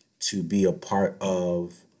to be a part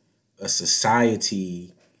of a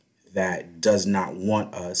society that does not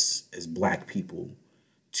want us as Black people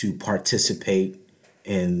to participate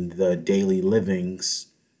in the daily livings.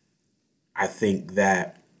 I think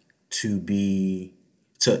that to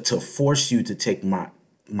force you to take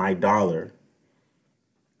my dollar,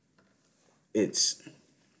 it's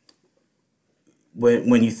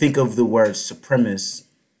when you think of the word supremacist,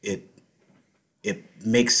 it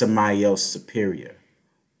makes somebody else superior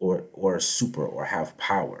or super or have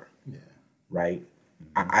power. Yeah. Right?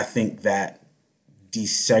 I think that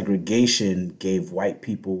desegregation gave white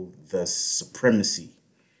people the supremacy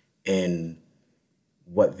in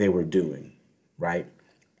what they were doing, right?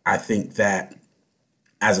 I think that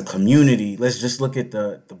as a community, let's just look at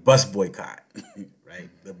the bus boycott, right?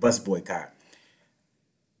 The bus boycott.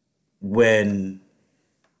 When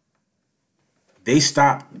they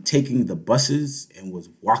stopped taking the buses and was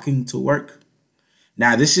walking to work.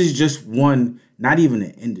 Now, this is just one, not even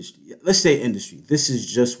an industry. Let's say industry. This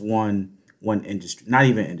is just one industry. Not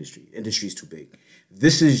even industry. Industry is too big.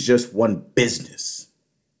 This is just one business.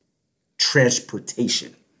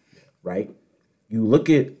 Transportation, right? You look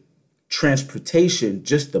at transportation,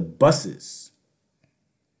 just the buses.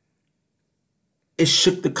 It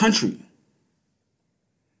shook the country.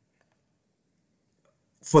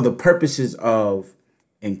 For the purposes of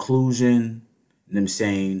inclusion, them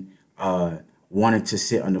saying, wanted to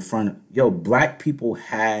sit on the front. Black people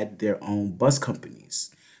had their own bus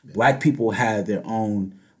companies. Yeah. Black people had their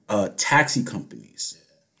own taxi companies. Yeah.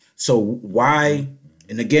 So why?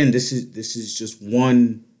 And again, this is just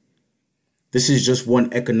one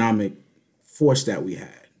economic force that we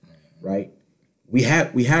had, right? We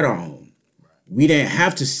had our own. Right. We didn't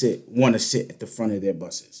have to want to sit at the front of their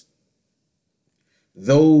buses.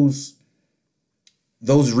 Those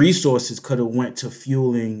resources could have went to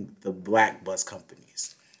fueling the Black bus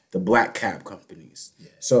companies, the Black cab companies. Yeah.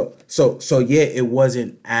 So yeah, it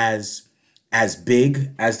wasn't as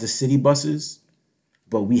big as the city buses,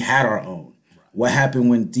 but we had our own. Right. What happened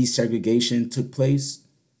when desegregation took place?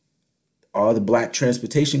 All the Black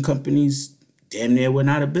transportation companies damn near went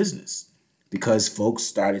out of business because folks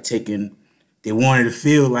started they wanted to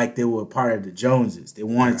feel like they were a part of the Joneses. They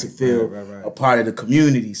wanted to feel a part of the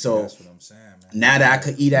community. So that's what I'm saying, man. Now that I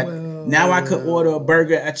could eat at, Well, now I could order a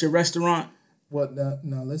burger at your restaurant. Well,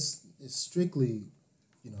 now let's, it's strictly,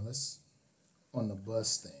 let's, on the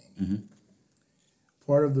bus thing.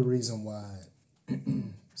 Part of the reason why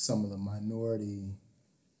some of the minority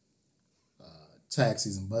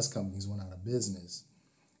taxis and bus companies went out of business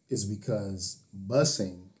is because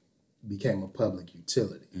busing became a public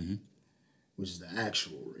utility, which is the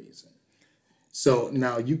actual reason. So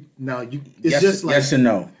now you, it's Yes, just like, yes and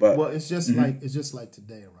no, but well, it's just like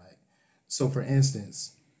today, right? So for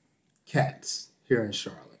instance, Cats here in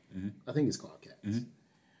Charlotte, I think it's called Cats.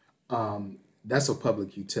 That's a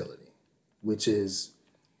public utility, which is,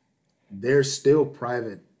 there's still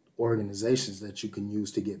private organizations that you can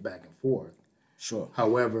use to get back and forth. sure.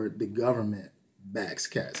 However, the government backs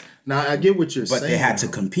Cats. Now I get what you're saying. But they had to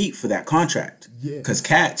compete for that contract. Yeah. Because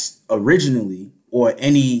Cats originally, or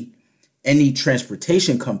any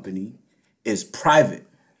transportation company, is private.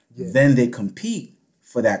 Then they compete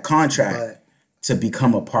for that contract to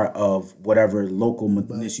become a part of whatever local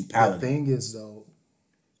municipality. The thing is, though,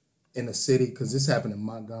 in a city, because this happened in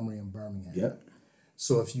Montgomery and Birmingham. Yep.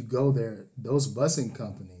 So if you go there, those busing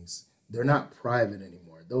companies, they're not private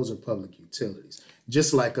anymore. Those are public utilities.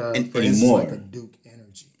 Just like for instance, like a Duke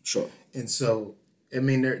Energy. Sure. And so, I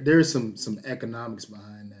mean, there's some economics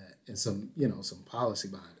behind that and some policy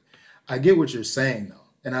behind it. I get what you're saying though,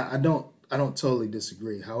 and I don't totally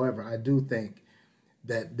disagree. However, I do think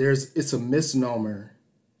that it's a misnomer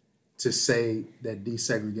to say that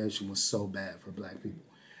desegregation was so bad for Black people,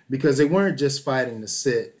 because they weren't just fighting to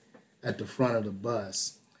sit at the front of the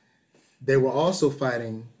bus. They were also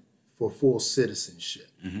fighting for full citizenship.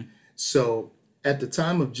 So at the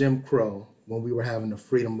time of Jim Crow, when we were having the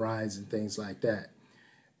freedom rides and things like that,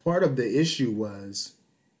 part of the issue was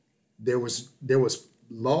there was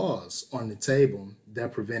laws on the table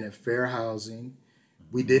that prevented fair housing.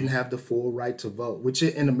 We didn't have the full right to vote, which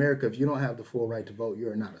in America, if you don't have the full right to vote,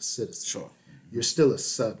 you're not a citizen. Sure. You're still a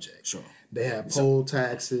subject. Sure. They had poll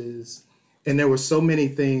taxes, and there were so many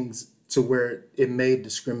things to where it made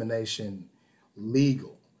discrimination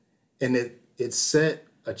legal. And it set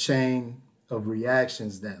a chain of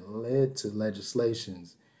reactions that led to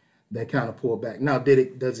legislations that kind of pulled back. Now,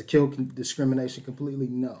 does it kill discrimination completely?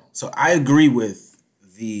 No. So I agree with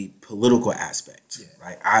the political aspect,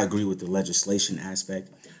 right? I agree with the legislation aspect.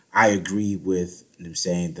 I agree with them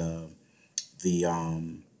saying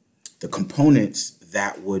the components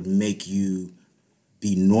that would make you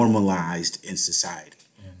be normalized in society.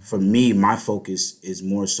 For me, my focus is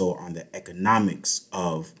more so on the economics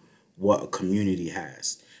of what a community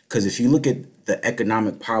has. Because if you look at the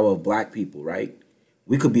economic power of Black people, right,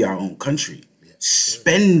 we could be our own country,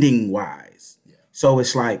 spending wise. So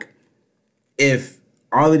it's like, if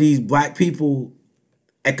all of these Black people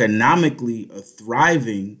economically are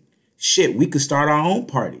thriving, shit, we could start our own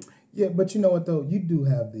party. Yeah, but you know what though? You do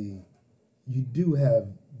have the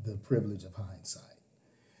privilege of hindsight.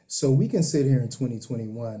 So we can sit here in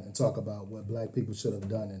 2021 and talk about what Black people should have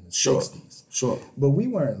done in the 60s. Sure. But we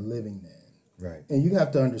weren't living then. Right. And you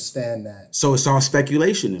have to understand that. So it's all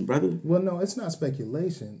speculation then, brother. Well, no, it's not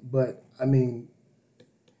speculation. But, I mean,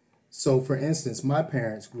 so for instance, my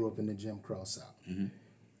parents grew up in the Jim Crow South.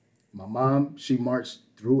 My mom, she marched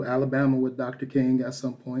through Alabama with Dr. King at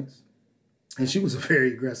some points. And she was a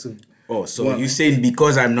very aggressive Oh, so woman. you saying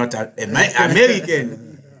because I'm not American,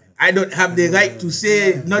 I don't have the right to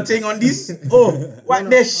say nothing on this? Oh,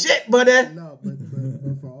 what the shit, brother? No, but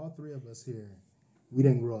for all three of us here, we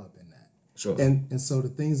didn't grow up in that. Sure. And so the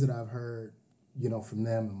things that I've heard, from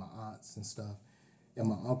them and my aunts and stuff and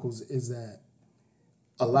my uncles is that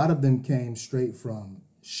a lot of them came straight from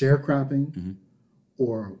sharecropping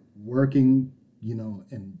or working,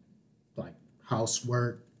 in like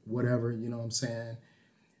housework, whatever, you know what I'm saying?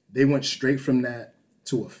 They went straight from that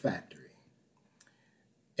to a factory.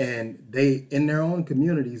 And they, in their own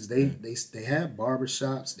communities, they had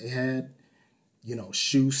barbershops, they had,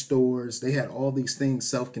 shoe stores, they had all these things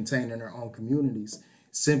self-contained in their own communities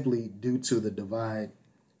simply due to the divide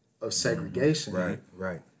of segregation.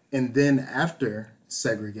 Right. And then after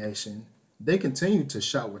segregation, they continued to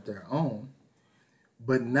shop with their own.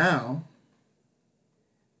 But now,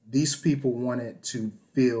 these people wanted to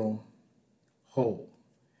feel whole.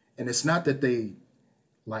 And it's not that they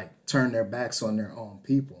turn their backs on their own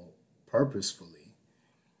people purposefully,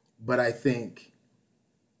 but I think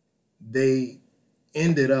they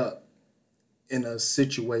ended up in a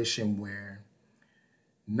situation where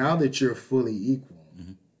now that you're fully equal,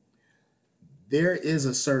 there is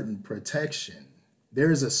a certain protection.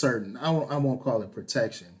 There's a certain, I won't call it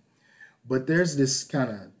protection, but there's this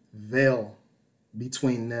kind of veil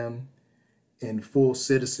between them in full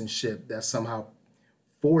citizenship that somehow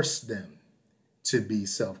forced them to be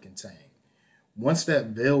self-contained. Once that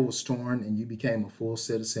veil was torn and you became a full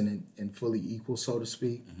citizen and fully equal, so to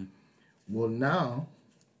speak, well, now,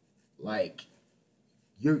 like,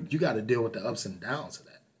 you got to deal with the ups and downs of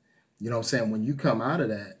that. You know what I'm saying? When you come out of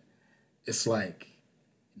that, it's like,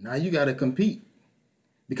 now you got to compete.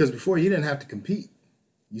 Because before you didn't have to compete.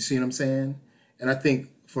 You see what I'm saying? And I think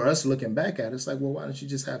for us looking back at it, it's like, well, why don't you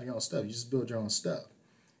just have your own stuff? You just build your own stuff.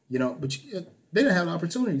 You know, but they didn't have the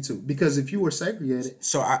opportunity to. Because if you were segregated.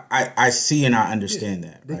 So I see and I understand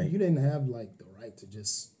that, right? You didn't have, like, the right to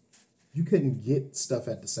just, you couldn't get stuff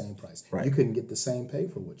at the same price. Right. You couldn't get the same pay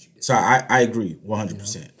for what you did. So I agree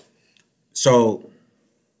 100%. You know? So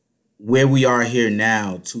where we are here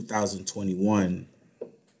now, 2021,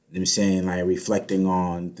 I'm saying, like, reflecting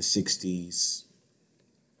on the 60s,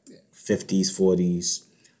 50s, 40s.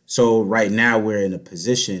 So right now we're in a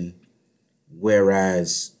position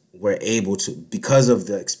whereas we're able to, because of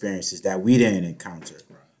the experiences that we didn't encounter,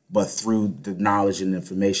 but through the knowledge and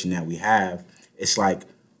information that we have, it's like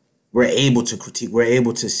we're able to critique, we're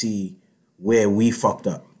able to see where we fucked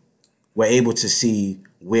up. We're able to see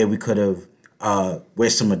where we could have, where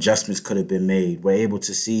some adjustments could have been made. We're able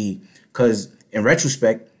to see, because in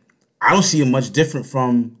retrospect, I don't see it much different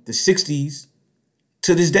from the 60s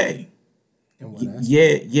to this day.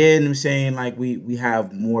 Yeah, you know what I'm saying? Like, we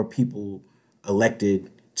have more people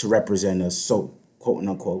elected to represent us, so quote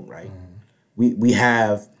unquote, right? Mm-hmm. We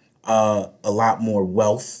have a lot more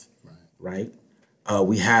wealth, right?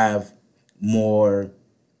 We have more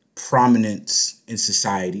prominence in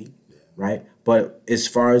society, right? But as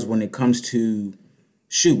far as when it comes to,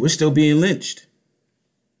 shoot, we're still being lynched.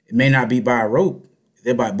 It may not be by a rope.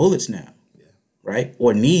 They're by bullets now, right?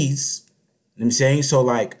 Or knees. You know what I'm saying? So,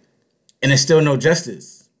 like, and there's still no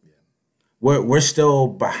justice. We're still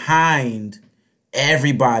behind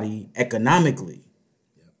everybody economically.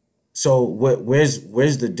 So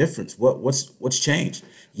where's the difference? What's changed?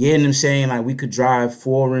 Yeah, and I'm saying, like, we could drive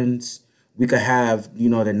foreigns, we could have, you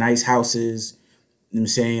know, the nice houses. You know what I'm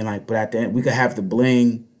saying? Like, but at the end, we could have the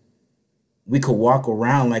bling. We could walk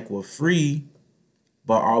around like we're free,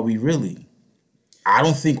 but are we really? I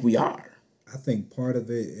don't think we are. I think part of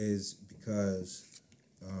it is because,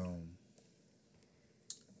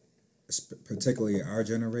 particularly our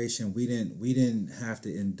generation, we didn't have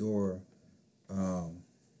to endure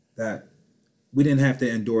that. We didn't have to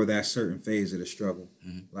endure that certain phase of the struggle,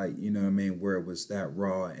 like, you know what I mean, where it was that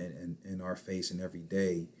raw and in our face, and every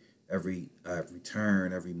day, every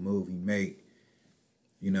turn, every move you make,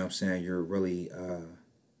 you know what I'm saying, you're really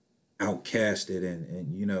outcasted,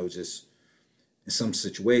 and you know, just in some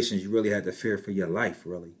situations, you really had to fear for your life,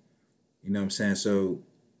 really. You know what I'm saying? So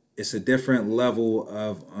it's a different level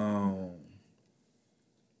of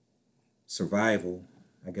survival,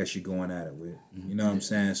 I guess you're going at it with. You know what I'm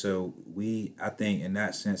saying? So I think, in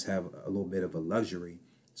that sense, have a little bit of a luxury.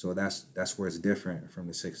 So that's where it's different from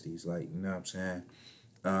the 60s. Like, you know what I'm saying?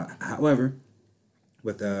 However,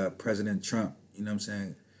 with President Trump, you know what I'm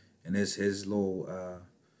saying, and his little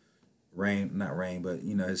not reign, but,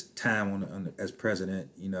 you know, his time as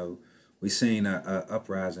president, you know, we seen a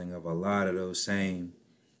uprising of a lot of those same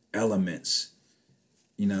elements,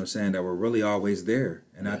 you know what I'm saying, that were really always there.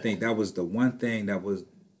 And I think that was the one thing that was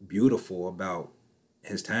beautiful about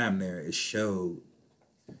his time there. It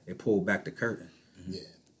pulled back the curtain. Yeah.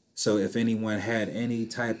 So if anyone had any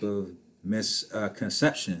type of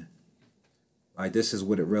misconception, like, this is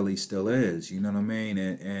what it really still is, you know what I mean?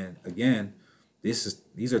 And again,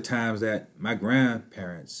 these are times that my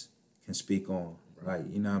grandparents can speak on. Like,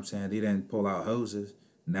 you know what I'm saying? They didn't pull out hoses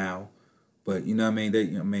now, but, you know what I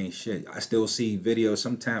mean? Shit, I still see videos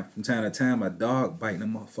from time to time, a dog biting a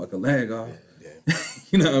motherfucker leg off. Yeah.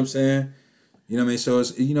 You know what I'm saying? You know what I mean? So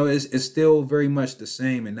it's, you know, it's still very much the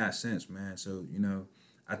same in that sense, man. So, you know,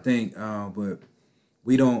 I think, but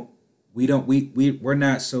we're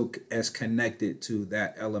not so as connected to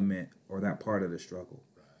that element or that part of the struggle.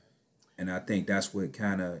 Right. And I think that's what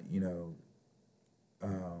kind of, you know,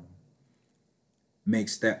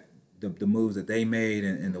 makes that the moves that they made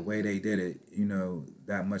and the way they did it, you know,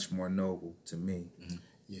 that much more noble to me. Mm-hmm.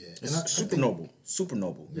 Yeah, it's super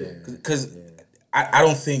noble. Yeah, because I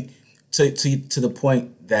don't think to the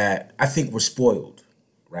point that I think we're spoiled,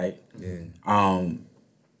 right? Yeah.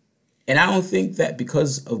 And I don't think that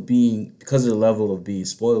because of the level of being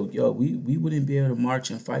spoiled, we wouldn't be able to march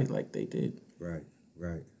and fight like they did.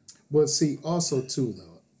 Right. But see, also too,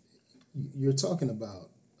 though, you're talking about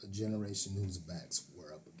a generation whose backs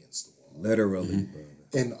were up against the wall. Literally, brother.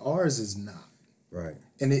 And ours is not. Right.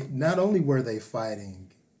 And not only were they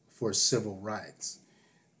fighting for civil rights,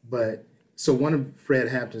 but So one of Fred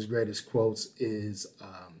Hampton's greatest quotes is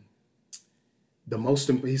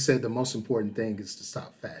he said the most important thing is to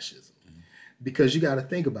stop fascism. Because you got to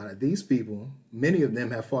think about it. These people, many of them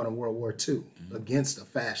have fought in World War II against a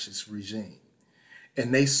fascist regime.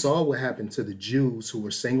 And they saw what happened to the Jews who were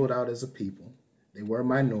singled out as a people. They were a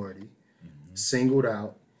minority, singled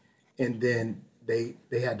out, and then they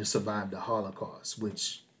had to survive the Holocaust,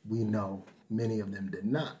 which we know many of them did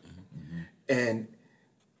not. And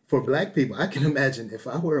for black people, I can imagine if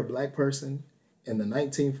I were a black person in the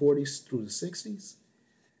 1940s through the 60s,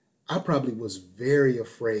 I probably was very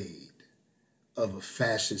afraid of a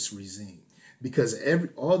fascist regime, because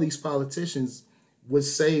all these politicians would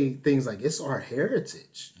say things like, it's our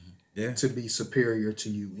heritage to be superior to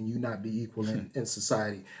you and you not be equal in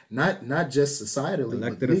society, not just societally,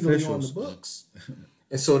 Elected but legally officials. on the books.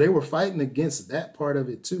 And so they were fighting against that part of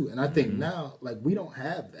it too. And I think now, like, we don't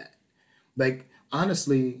have that. Like,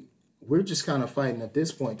 honestly, we're just kind of fighting at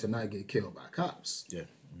this point to not get killed by cops. Yeah.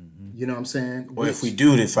 You know what I'm saying? Or if we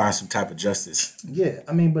do, to find some type of justice. Yeah,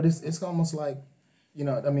 I mean, but it's almost like,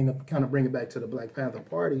 to kind of bring it back to the Black Panther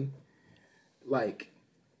Party, like,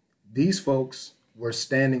 these folks were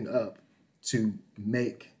standing up to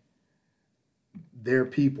make their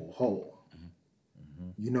people whole.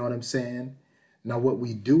 You know what I'm saying? Now, what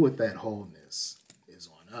we do with that wholeness is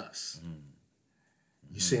on us.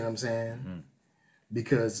 You see what I'm saying?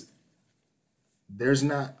 Because there's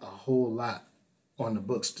not a whole lot on the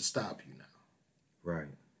books to stop you now. Right.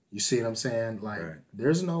 You see what I'm saying? Like, Right.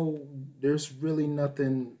 there's really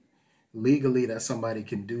nothing legally that somebody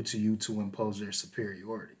can do to you to impose their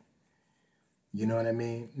superiority. You know what I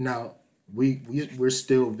mean? Now, we're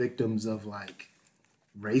still victims of, like,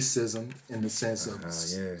 racism in the sense of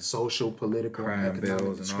social, political, Crime and economic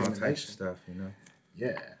bills and all types of discrimination. stuff, you know.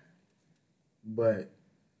 Yeah. But,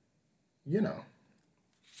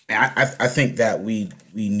 And I think that we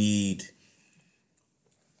need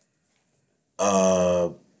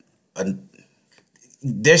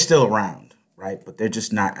they're still around, right? But they're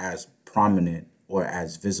just not as prominent or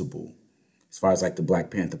as visible as far as, like, the Black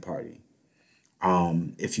Panther Party.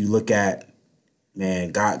 If you look at,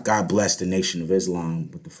 man, God bless the Nation of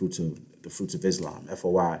Islam with the fruits of Islam,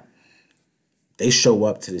 FOI. They show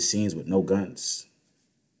up to the scenes with no guns,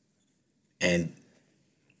 and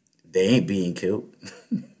they ain't being killed,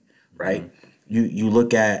 right? You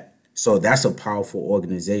look at, so that's a powerful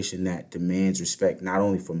organization that demands respect not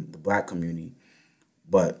only from the Black community,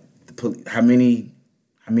 but how many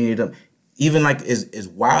of them, even, like, as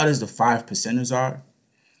wild as the 5%ers are,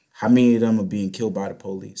 how many of them are being killed by the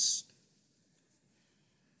police?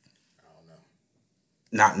 I don't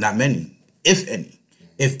know. Not many, if any.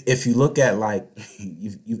 If you look at, like,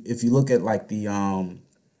 if you look at, like, the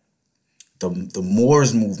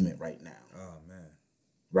Moors movement right now, Oh man.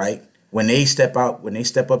 right? When they step up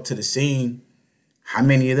to the scene, how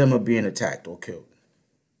many of them are being attacked or killed?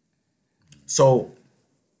 So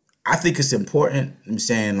I think it's important. I'm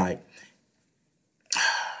saying, like,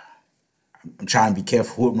 I'm trying to be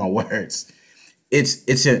careful with my words.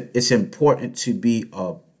 It's important to be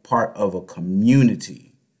a part of a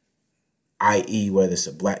community, i.e., whether it's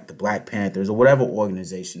the Black Panthers or whatever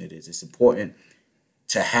organization it is. It's important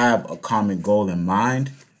to have a common goal in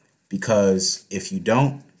mind, because if you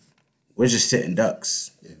don't, we're just sitting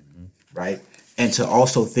ducks, right? And to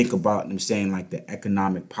also think about, I'm saying, like, the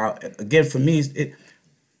economic power. Again, for me,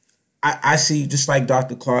 I see, just like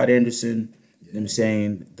Dr. Claude Anderson, I'm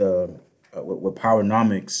saying, with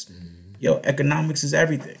Powernomics, economics is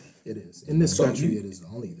everything. It is. In this country, it is the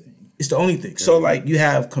only thing. It's the only thing. So, like, you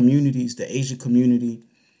have communities, the Asian community,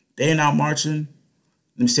 they're out marching.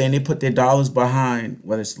 I'm saying, they put their dollars behind,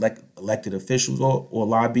 whether it's like elected officials or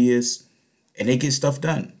lobbyists, and they get stuff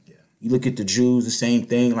done. Yeah. You look at the Jews, the same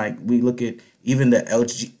thing. Like, we look at even the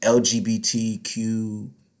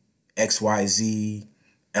LGBTQ, XYZ,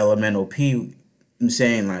 LMNOP. I'm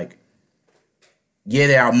saying, like, yeah,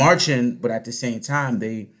 they're out marching, but at the same time,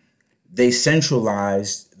 they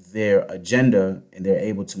centralized their agenda, and they're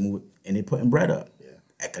able to move, and they're putting bread up. Yeah.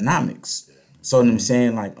 Economics. Yeah. So I'm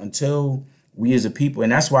saying, like, until we as a people,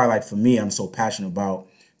 and that's why, like, for me, I'm so passionate about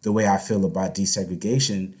the way I feel about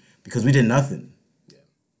desegregation, because we did nothing. Yeah.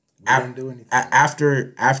 We didn't do anything.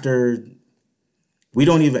 After we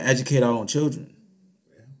don't even educate our own children.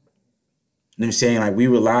 Yeah. You know what I'm saying? Like, we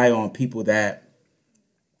rely on people that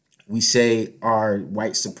we say are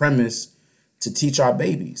white supremacists to teach our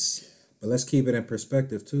babies. But let's keep it in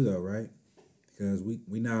perspective too, though, right? Because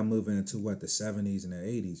we now moving into the 70s and the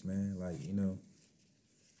 80s, man. Like,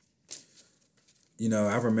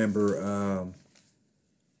 I remember,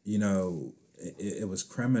 it was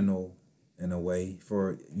criminal in a way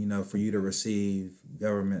for for you to receive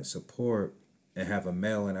government support and have a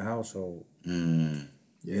male in a household. You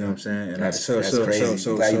know what I'm saying? And That's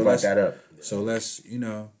crazy. Glad you brought that up. So let's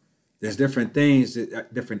there's different things,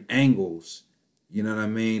 different angles. You know what I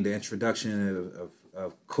mean? The introduction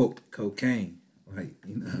of cocaine, like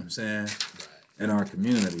you know what I'm saying, in our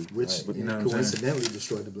community, which coincidentally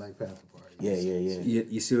destroyed the Black Panther Party. Yeah.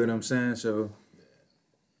 You see what I'm saying? So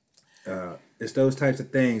it's those types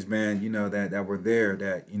of things, man. That were there.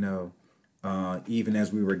 That even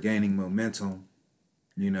as we were gaining momentum,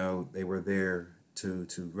 they were there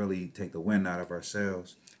to really take the wind out of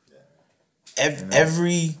ourselves.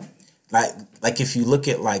 Every like if you look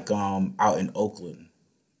at out in Oakland,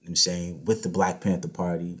 I'm saying with the Black Panther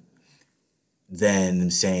Party, then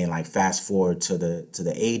I'm saying fast forward to the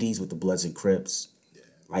 80s with the Bloods and Crips,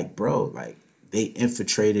 they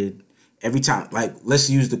infiltrated every time. Let's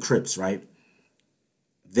use the Crips, right?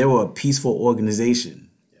 They were a peaceful organization,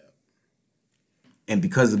 and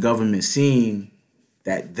because the government seen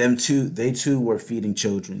that they too were feeding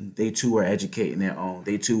children, they too were educating their own,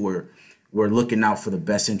 they too were looking out for the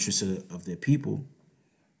best interests of their people.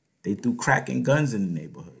 They threw crack and guns in the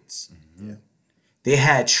neighborhoods. Yeah. They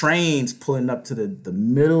had trains pulling up to the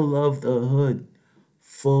middle of the hood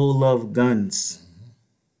full of guns.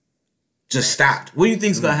 Just stopped. What do you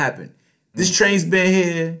think's gonna happen? This train's been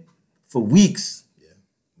here for weeks. Yeah.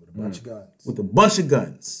 With a bunch of guns. With a bunch of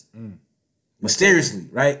guns. Mysteriously,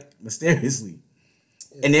 right? Mysteriously.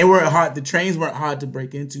 Yeah. And the trains weren't hard to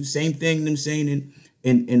break into. Same thing them saying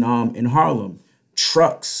in Harlem.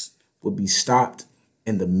 Trucks would be stopped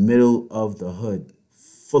in the middle of the hood,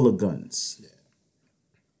 full of guns. Yeah.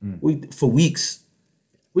 For weeks.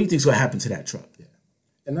 What do you think's gonna happen to that truck? Yeah.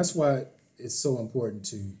 And that's why it's so important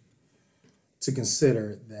to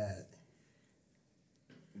consider that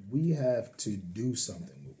we have to do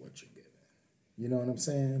something with what you're given. You know what I'm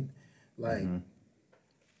saying?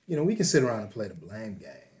 We can sit around and play the blame game.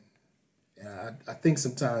 And I think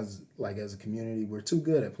sometimes, as a community, we're too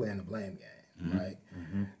good at playing the blame game, right?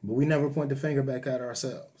 Mm-hmm. But we never point the finger back at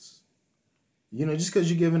ourselves. Just because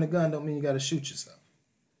you're given a gun don't mean you got to shoot yourself.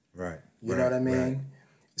 Right. You know what I mean? Right.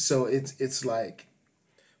 So it's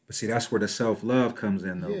But see, that's where the self-love comes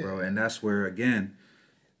in, though, bro. And that's where, again,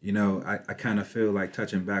 I kind of feel like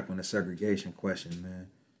touching back on the segregation question, man.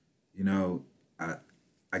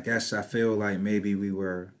 I guess I feel like maybe we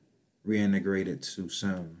were reintegrated too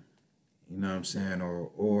soon. You know what I'm saying?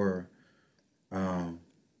 Or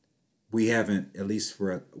we haven't, at least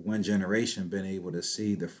for one generation, been able to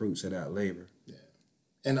see the fruits of that labor. Yeah.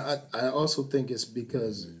 And I also think it's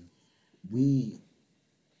because we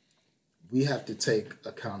have to take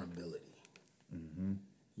accountability. Mm-hmm.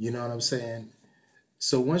 You know what I'm saying?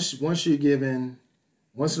 So once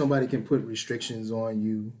nobody can put restrictions on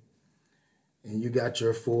you and you got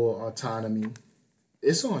your full autonomy,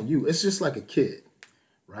 it's on you. It's just like a kid,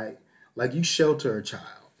 right? You shelter a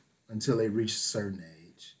child until they reach a certain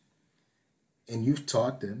age. And you've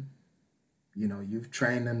taught them, you've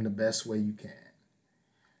trained them the best way you can.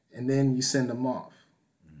 And then you send them off.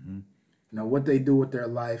 Mm-hmm. Now, what they do with their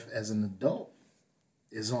life as an adult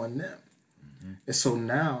is on them. Mm-hmm. And so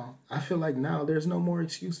now, I feel like now there's no more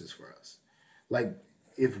excuses for us.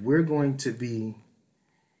 If we're going to be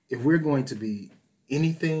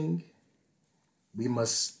anything, we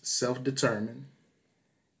must self-determine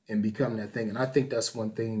and become that thing. And I think that's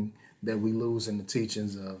one thing that we lose in the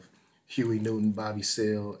teachings of Huey Newton, Bobby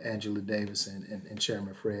Seale, Angela Davis, and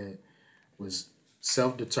Chairman Fred, was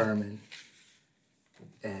self-determined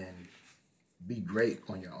and be great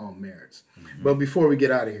on your own merits. Mm-hmm. But before we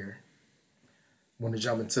get out of here, I want to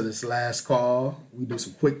jump into this last call. We do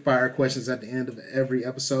some quick fire questions at the end of every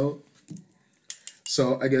episode.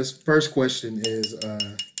 So I guess first question is,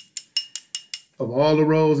 of all the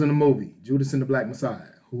roles in the movie, Judas and the Black Messiah,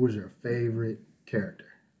 who was your favorite character?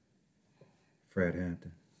 Fred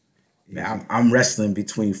Hampton. Man, I'm wrestling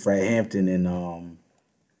between Fred Hampton and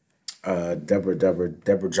Deborah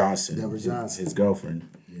Johnson. Deborah Johnson, his girlfriend.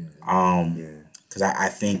 Because I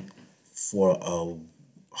think for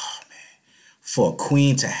a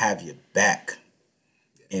queen to have your back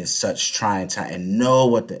in such trying time and know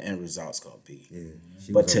what the end result's gonna be,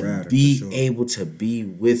 but to be able to be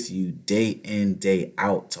with you day in, day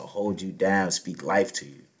out, to hold you down, speak life to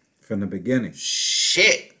you from the beginning.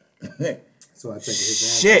 Shit. So I think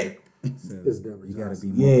his shit. Is Deborah you gotta be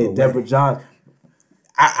more Deborah Johnson.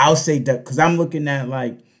 I'll say that because I'm looking at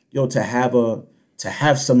to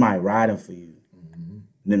have somebody riding for you. Mm-hmm. You know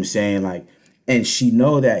what I'm saying? And she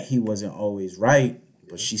know that he wasn't always right,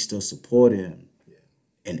 but she still supported him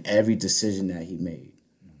in every decision that he made.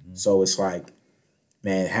 Mm-hmm. So it's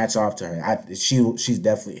man, hats off to her. She's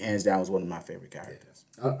definitely hands down was one of my favorite characters.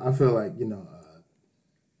 I feel like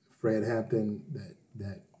Fred Hampton,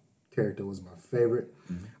 that character was my favorite.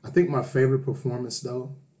 I think my favorite performance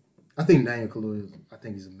though, I think Daniel Kaluuya, I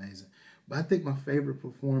think he's amazing. But I think my favorite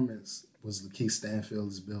performance was Lakeith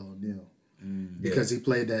Stanfield's Bill O'Neill. Because he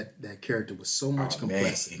played that character with so much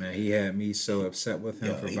complexity. Man, he had me so upset with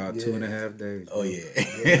him for about 2.5 days. Oh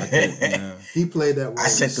yeah. He played that role. I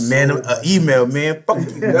sent the man an email, man. Fuck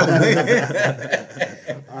you.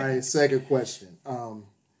 All right, second question.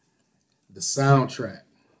 The soundtrack.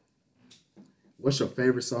 What's your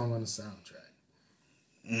favorite song on the soundtrack?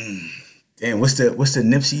 Damn, what's the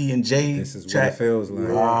Nipsey and Jay This is track? what it feels like.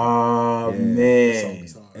 Oh man.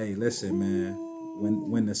 Hey, listen, man.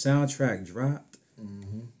 When the soundtrack dropped,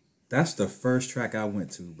 that's the first track I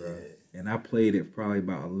went to, bro. Yeah. And I played it probably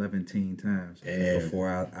about 11 times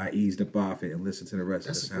before I eased up off it and listened to the rest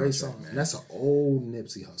of the soundtrack. That's a great song, man. That's an old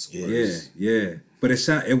Nipsey Hussle. Yeah. But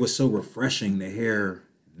it was so refreshing to hear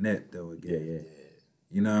Nip though again. Yeah.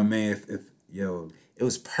 You know what I mean? If it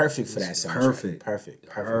was perfect for that soundtrack. Perfect.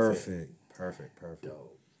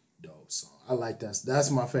 Dope song. I like that.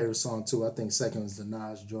 That's my favorite song too. I think second was the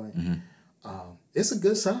Nas joint. It's a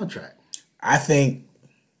good soundtrack. I think,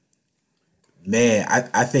 man,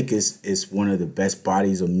 I think it's one of the best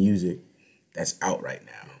bodies of music that's out right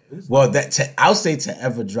now. Well, I'll say to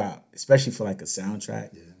ever drop, especially for like a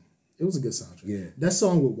soundtrack. Yeah, it was a good soundtrack. Yeah, that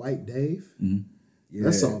song with White Dave.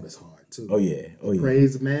 That song is hard too. Oh yeah.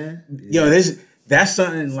 Praise Man. Yo, that's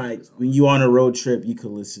something like when you on a road trip, you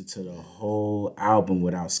could listen to the whole album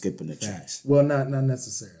without skipping a track. Well, not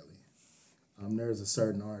necessarily. There's a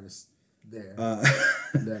certain artist there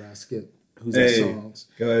that I skip. Who's songs?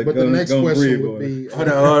 But the next question would be hold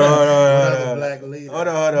on. Black leader. Hold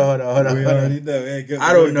on.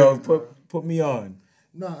 I don't know. Put me on.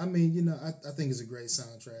 No, I mean, I think it's a great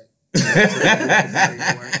soundtrack.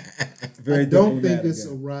 Very I don't think it's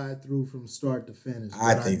a ride through from start to finish.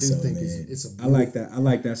 I think so, man. It's a I like that. I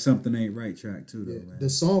like that Something Ain't Right track too, though, man. The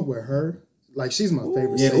song with her, like she's my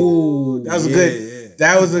favorite. Yeah, that was a good. Yeah.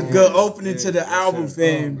 That was a good opening to the album,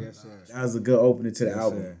 fam. Yes, that was a good opening to the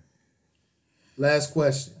album. Sir. Last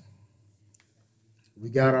question. We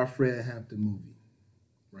got our Fred Hampton movie,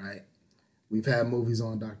 right? We've had movies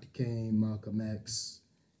on Dr. King, Malcolm X,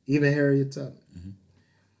 even Harriet Tubman.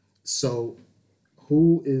 So,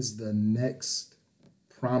 who is the next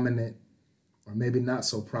prominent, or maybe not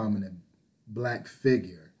so prominent, black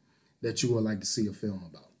figure that you would like to see a film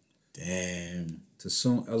about? Damn.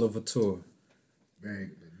 Toussaint Louverture.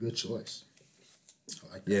 Very good choice.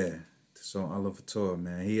 I like that. Yeah, Toussaint Louverture,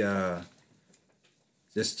 man. He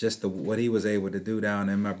just what he was able to do down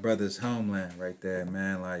in my brother's homeland right there,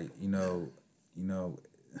 man. Like,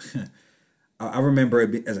 I remember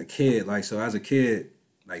it as a kid. Like, so as a kid,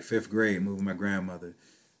 like 5th grade, moving with my grandmother,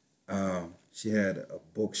 she had a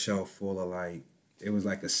bookshelf full of it was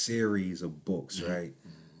like a series of books, right?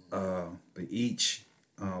 But each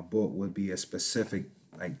book would be a specific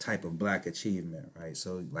type of black achievement, right?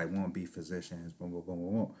 So won't be physicians, boom, boom, boom,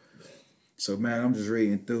 boom, boom. So man, I'm just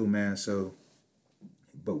reading through, man. So,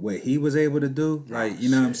 but what he was able to do, you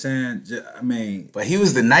know what I'm saying? I mean, but he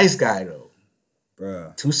was the nice guy though,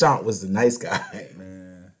 bruh. Toussaint was the nice guy,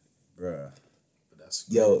 man, bruh.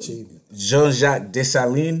 Yo, Jean-Jacques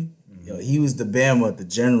Dessalines, he was the Bama, the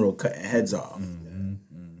general cutting heads off, and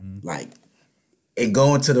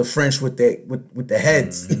going to the French with the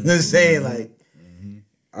heads. You know what I'm saying?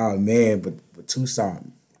 Oh man, but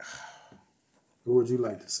Toussaint. Who would you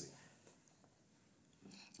like to see?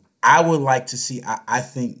 I would like to see. I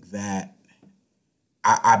think that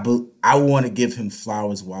I want to give him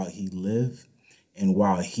flowers while he lived, and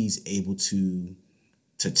while he's able to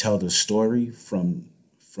tell the story from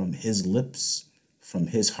his lips, from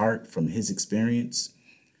his heart, from his experience.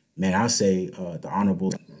 Man, I'll say the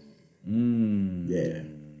Honorable. Yeah,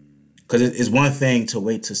 because it's one thing to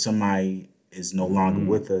wait till somebody is no longer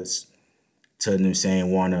with us, to them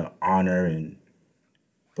saying want to honor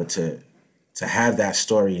but to have that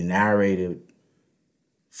story narrated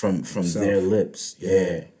from their lips.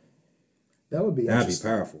 Yeah, that'd be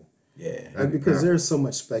powerful. Yeah, because there's so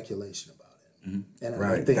much speculation about it, and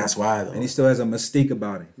I think that's why. Though. And he still has a mystique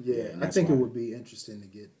about it. Yeah, I think it would be interesting to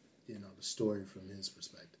get the story from his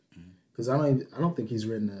perspective, because I don't think he's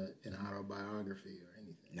written an autobiography or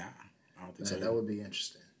anything. Nah, I don't think so. That would be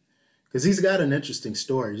interesting, because he's got an interesting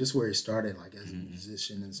story, just where he started, as a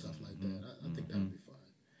musician and stuff like that. I think that would be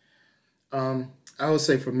fun. I would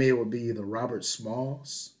say for me it would be either Robert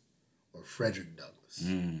Smalls or Frederick Douglass.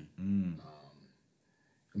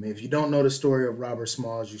 I mean, if you don't know the story of Robert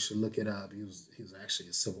Smalls, you should look it up. He was actually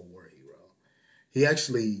a Civil War hero. He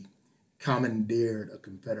actually commandeered a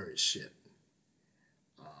Confederate ship.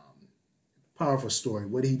 Powerful story.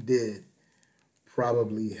 What he did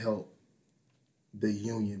probably helped the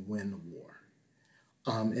Union win the war.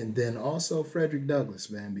 And then also Frederick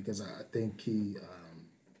Douglass, man, because I think he,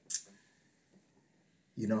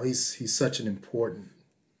 he's such an important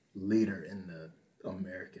leader in the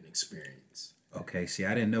American experience. Okay, see,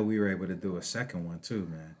 I didn't know we were able to do a second one too,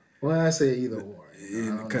 man. Well, I say either or.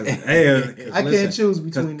 Because I can't choose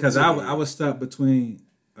between because the two. I was stuck between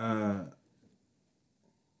Ella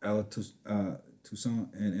Toussaint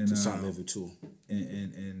and Toussaint Louverture.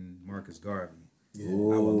 and Marcus Garvey. Yeah.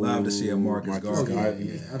 I would love to see a Marcus Garvey.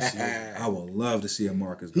 Yeah, absolutely. I would love to see a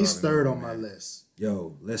Marcus Garvey. He's third on my list.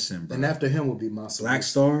 Yo, listen, bro. And after him would be Massa Black Musa.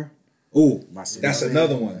 Star. Oh, Massa that's Musa.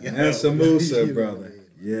 another one. Yeah. That's a Musa, Yeah. brother.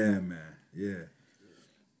 Yeah, man. Yeah.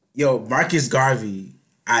 Yo, Marcus Garvey,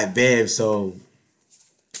 I babe. So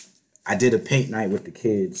I did a paint night with the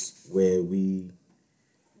kids where we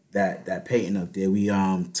that painting up there. We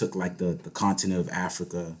took like the continent of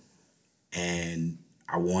Africa, and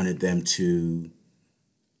I wanted them to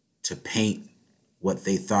paint what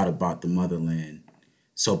they thought about the motherland.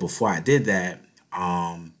 So before I did that,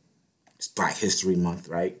 it's Black History Month,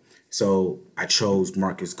 right? So I chose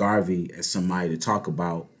Marcus Garvey as somebody to talk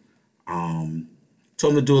about.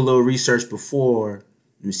 Told him to do a little research before.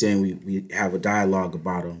 I'm saying we have a dialogue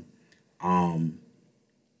about him. And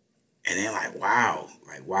then like, wow,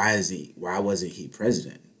 like why wasn't he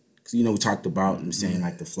president? Because we talked about I'm saying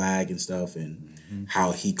like the flag and stuff and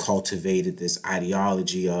how he cultivated this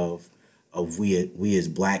ideology of we as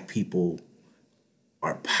Black people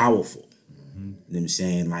are powerful. You know what I'm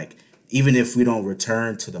saying? Like even if we don't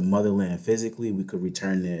return to the motherland physically, we could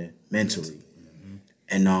return there mentally.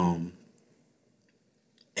 And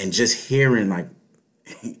just hearing like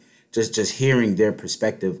just hearing their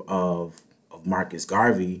perspective of Marcus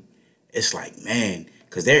Garvey, it's like, man,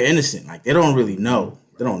 because they're innocent. Like they don't really know.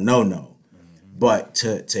 They don't know. But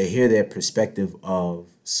to hear their perspective of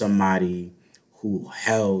somebody who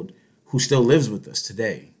still lives with us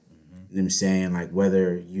today. You know what I'm saying? Like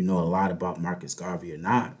whether you know a lot about Marcus Garvey or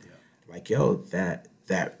not, like yo, that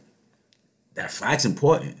flag's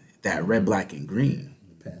important. That red, black, and green.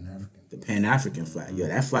 The Pan-African flag. Yo,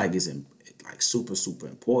 that flag is like super, super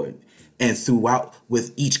important. And throughout,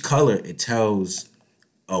 with each color, it tells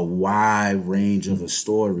a wide range of a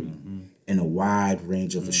story and a wide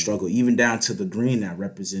range of a struggle, even down to the green that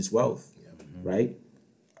represents wealth, right?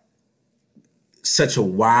 Such a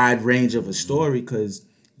wide range of a story because,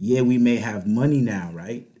 yeah, we may have money now,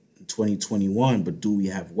 right? In 2021, but do we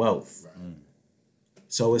have wealth? Right.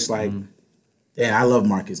 So it's like, yeah, I love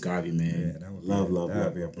Marcus Garvey, man. Yeah, That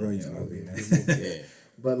would be a brilliant movie, man. Yeah.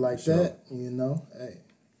 But like that, hey,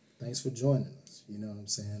 thanks for joining us. You know what I'm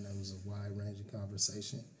saying? That was a wide ranging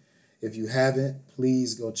conversation. If you haven't,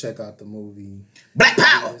 please go check out the movie Black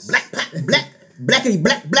Power, Blackity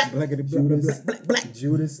Black.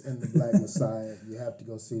 Judas and the Black Messiah. You have to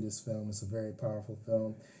go see this film. It's a very powerful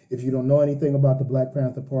film. If you don't know anything about the Black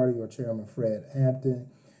Panther Party or Chairman Fred Hampton,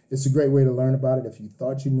 it's a great way to learn about it. If you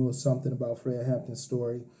thought you knew something about Fred Hampton's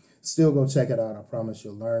story, still go check it out. I promise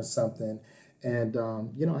you'll learn something. And,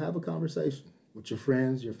 have a conversation with your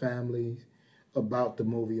friends, your family about the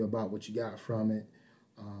movie, about what you got from it.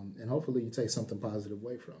 And hopefully you take something positive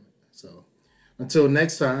away from it. So until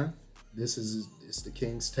next time, it's the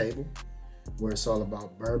King's Table, where it's all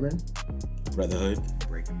about bourbon, brotherhood,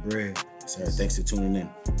 breaking bread. Sir, thanks for tuning in.